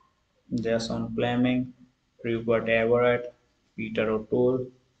 Jason Fleming, Rupert Everett, Peter O'Toole,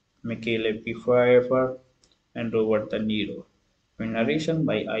 Michael Pfeiffer, and Robert De Niro, with narration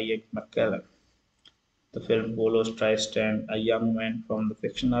by Ian McKellen. The film follows Tristan, a young man from the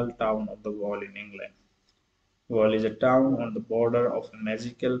fictional town of the Wall in England. Wall is a town on the border of a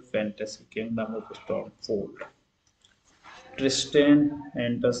magical fantasy kingdom of Stormfold. Tristan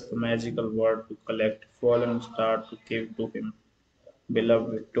enters the magical world to collect fallen stars to give to him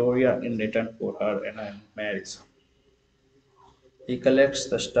beloved Victoria in return for her and marriage. He collects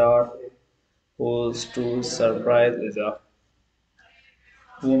the star, whose to surprise is a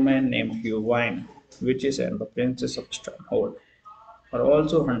woman named Eowyn. Witches and the princess of Stronghold are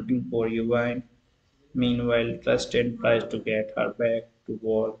also hunting for Eowyn. Meanwhile, Tristan tries to get her back to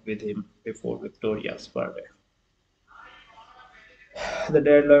war with him before Victoria's birthday. The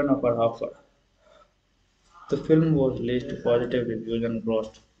deadline of her offer. The film was released to positive reviews and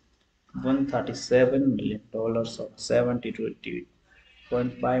grossed $137 million on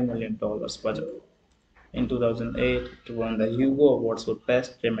 $72.5 million budget. In 2008, it won the Hugo Awards for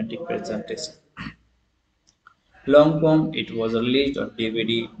Best Dramatic Presentation. Long form, it was released on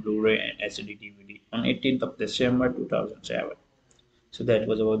DVD, Blu-ray, and HD DVD on 18th of December 2007. So that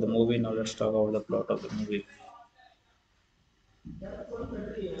was about the movie. Now let's talk about the plot of the movie.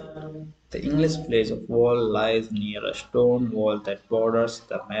 The English place of Wall lies near a stone wall that borders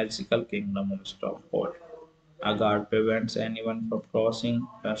the magical kingdom of Stormhold. A guard prevents anyone from crossing.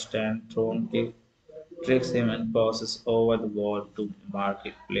 A stand thrown kick tricks him and passes over the wall to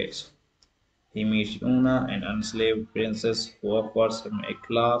Marketplace. He meets Una, an enslaved princess who offers him a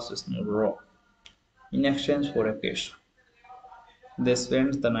glass snow rock in exchange for a kiss. They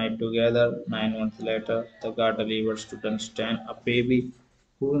spend the night together. 9 months later, the guard delivers to Dunstan a baby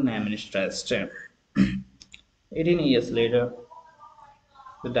who named Stardust. 18 years later,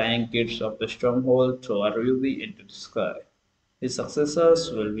 the dying kids of the stronghold throw a ruby into the sky. His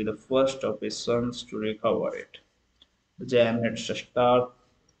successors will be the first of his sons to recover it. The gem hits a star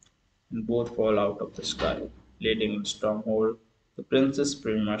and both fall out of the sky, leading in Stronghold. The Princess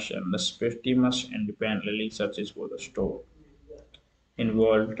Primus and the Septimus independently searches for the stone.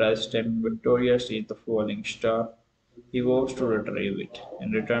 Involved, Tristan Victoria sees the falling star. He vows to retrieve it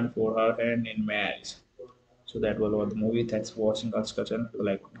in return for her hand in marriage. So that was all the movie. Thanks for watching our discussion. If you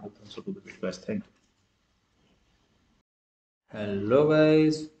like, also do the video, guys. Thank you. Hello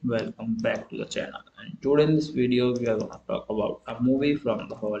guys, welcome back to the channel. And today in this video, we are going to talk about a movie from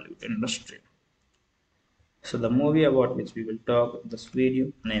the Hollywood industry. So the movie about which we will talk in this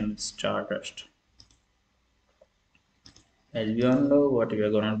video name is Stardust. As we all know what we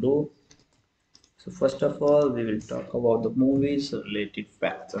are gonna do. So first of all, we will talk about the movie's related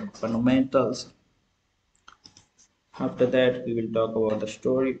facts and fundamentals. After that, we will talk about the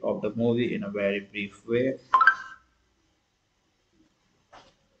story of the movie in a very brief way.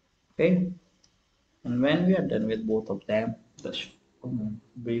 Okay, and when we are done with both of them, the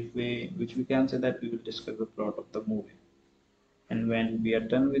brief way, which we can say that we will discuss the plot of the movie. And when we are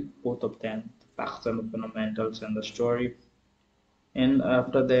done with both of them, the facts and the fundamentals and the story, and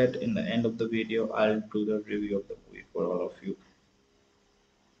after that, in the end of the video, I'll do the review of the movie for all of you.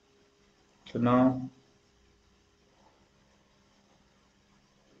 So now,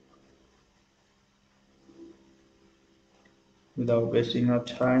 without wasting our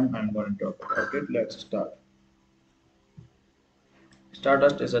time, I'm going to talk about it. Let's start.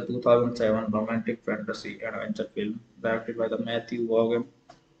 Stardust is a 2007 romantic fantasy adventure film directed by the Matthew Vaughan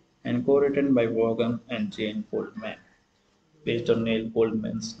and co-written by Vaughan and Jane Goldman, based on Neil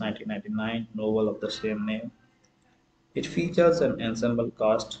Goldman's 1999 novel of the same name. It features an ensemble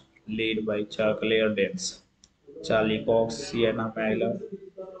cast led by Claire Danes, Charlie Cox, Sienna Miller,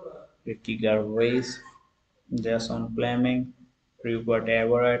 Ricky Gervais, Jason Fleming, Rupert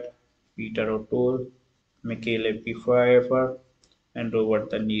Everett, Peter O'Toole, Michael Pfeiffer, and Robert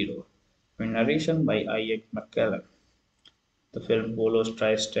De Niro, with narration by Ian McKellen. The film follows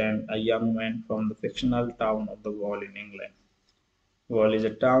Tristan, a young man from the fictional town of the Wall in England. Wall is a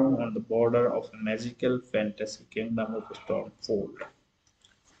town on the border of a magical fantasy kingdom of Stormfold.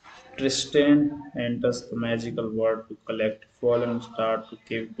 Tristan enters the magical world to collect fallen star to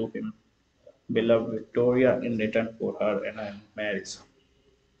give to him beloved Victoria in return for her and marriage.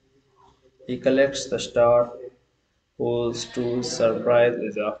 He collects the star, whose to surprise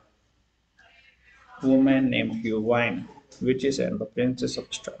is a woman named Eowyn. Witches and the princess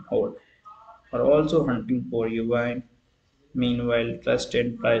of Stronghold are also hunting for Eowyn. Meanwhile,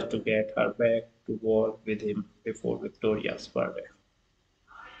 Tristan tries to get her back to war with him before Victoria's birthday.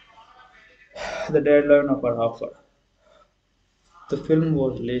 The deadline of her offer. The film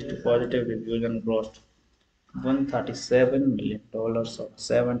was released to positive reviews and grossed $137 million on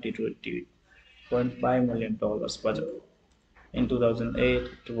 $72.5 million budget. In 2008,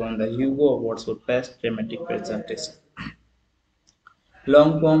 it won the Hugo Awards for Best Dramatic Presentation.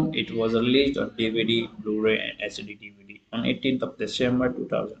 Long form, it was released on DVD, Blu-ray, and HD DVD on 18th of December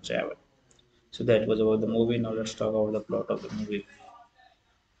 2007. So that was about the movie. Now let's talk about the plot of the movie.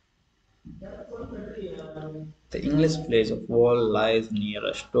 The English place of Wall lies near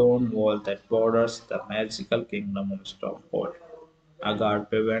a stone wall that borders the magical kingdom of Stormhold. A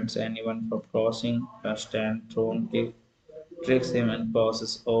guard prevents anyone from crossing. A stand throne kick tricks him and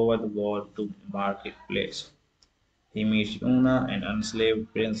crosses over the wall to Marketplace. He meets Una, an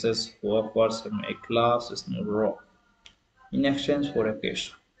enslaved princess who offers him a glass snow rock in exchange for a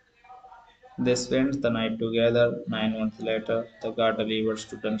kiss. They spend the night together. 9 months later, the guard delivers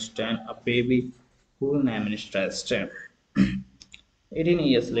to Dunstan a baby whose name is Tristan. 18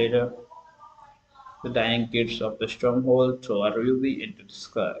 years later, the dying kids of the stronghold throw a ruby into the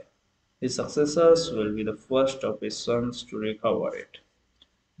sky. His successors will be the first of his sons to recover it.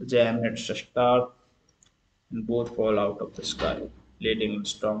 The gem hits a star and both fall out of the sky, leading in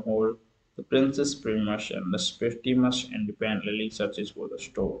Stronghold. The Princess Primus and the Septimus independently searches for the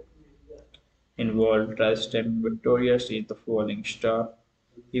stone. Involved, Tristan Victoria sees the falling star.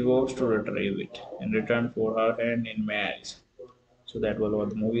 He vows to retrieve it in return for her hand in marriage. So that was all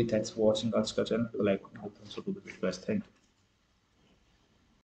the movie. Thanks for watching our discussion. If you like, also do the video, guys. Thank you.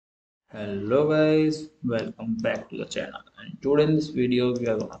 Hello guys, welcome back to the channel. And today in this video, we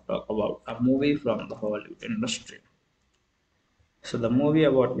are going to talk about a movie from the Hollywood industry. So the movie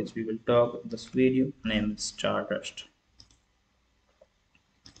about which we will talk in this video name is Stardust.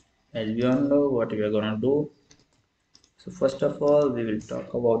 As we all know what we are gonna do. So first of all, we will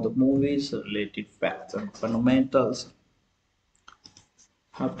talk about the movie's related facts and fundamentals.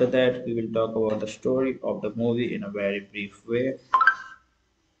 After that, we will talk about the story of the movie in a very brief way.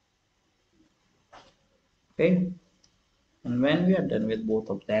 Okay, and when we are done with both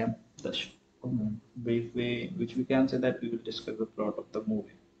of them, brief way, which we can say that we will discuss the plot of the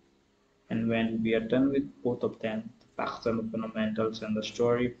movie. And when we are done with both of them, the facts and the fundamentals and the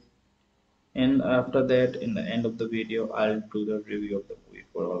story, and after that, in the end of the video, I'll do the review of the movie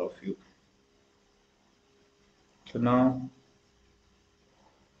for all of you. So now,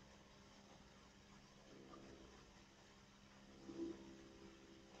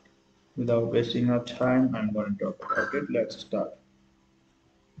 without wasting our time, I'm going to talk about it. Let's start.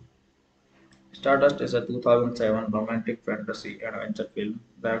 Stardust is a 2007 romantic fantasy adventure film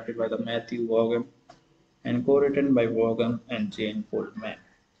directed by the Matthew Vaughan and co-written by Vaughan and Jane Goldman,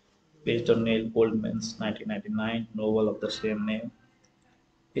 based on Neil Goldman's 1999 novel of the same name.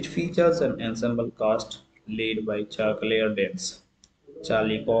 It features an ensemble cast led by Claire Danes,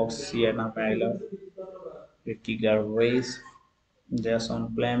 Charlie Cox, Sienna Miller, Ricky Gervais,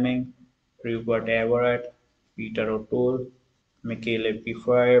 Jason Fleming, Rupert Everett, Peter O'Toole, Michael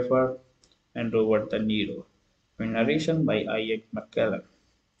Pfeiffer, and Robert De Niro, with narration by Ian McKellen.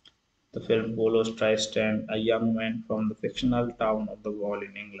 The film follows Tristan, a young man from the fictional town of the Wall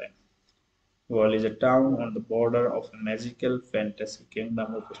in England. Wall is a town on the border of a magical fantasy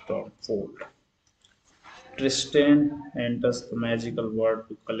kingdom of Stormfold. Tristan enters the magical world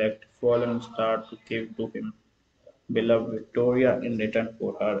to collect fallen stars to give to him beloved Victoria in return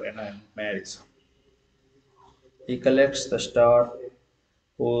for her and marriage. He collects the star,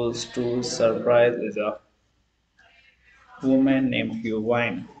 whose to his surprise is a woman named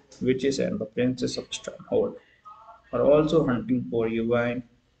Eowyn. Witches and the princess of Stronghold are also hunting for Eowyn.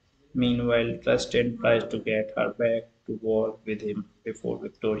 Meanwhile, Tristan tries to get her back to war with him before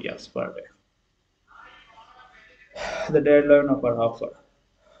Victoria's birthday. The deadline of her offer.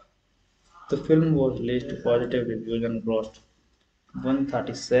 The film was released to positive reviews and grossed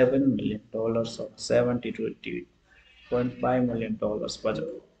 $137 million on $72.5 million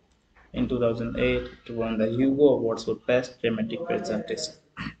budget. In 2008, it won the Hugo Awards for Best Dramatic Presentation.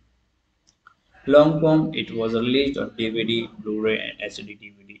 Long form, it was released on DVD, Blu-ray, and HD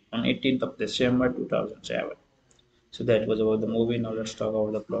DVD on 18th of December 2007. So that was about the movie. Now let's talk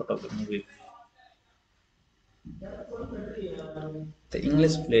about the plot of the movie. The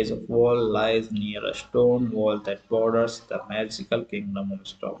English place of Wall lies near a stone wall that borders the magical kingdom of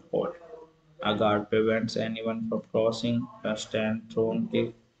Stormhold. A guard prevents anyone from crossing. A stand throne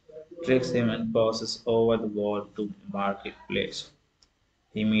king tricks him and crosses over the wall to Marketplace.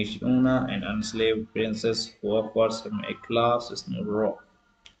 He meets Una, an enslaved princess who offers him a glass snow rock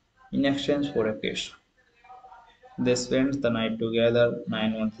in exchange for a kiss. They spend the night together.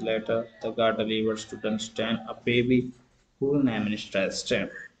 9 months later, the guard delivers to Dunstan a baby whose name is Tristan.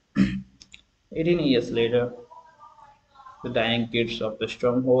 18 years later, the dying kids of the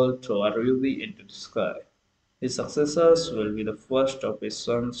stronghold throw a ruby into the sky. His successors will be the first of his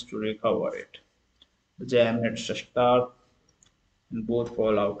sons to recover it. The gem hits a star and both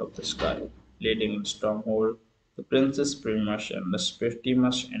fall out of the sky, leading in stronghold. The princess Primus and the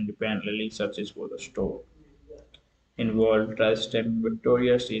Septimus independently searches for the stone. Involved Tristan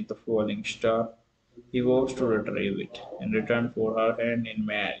Victoria sees the falling star. He vows to retrieve it in return for her hand in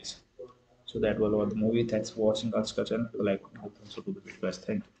marriage. So that was all the movie. Thanks for watching. Also do the video, guys.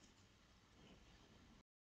 Thank you.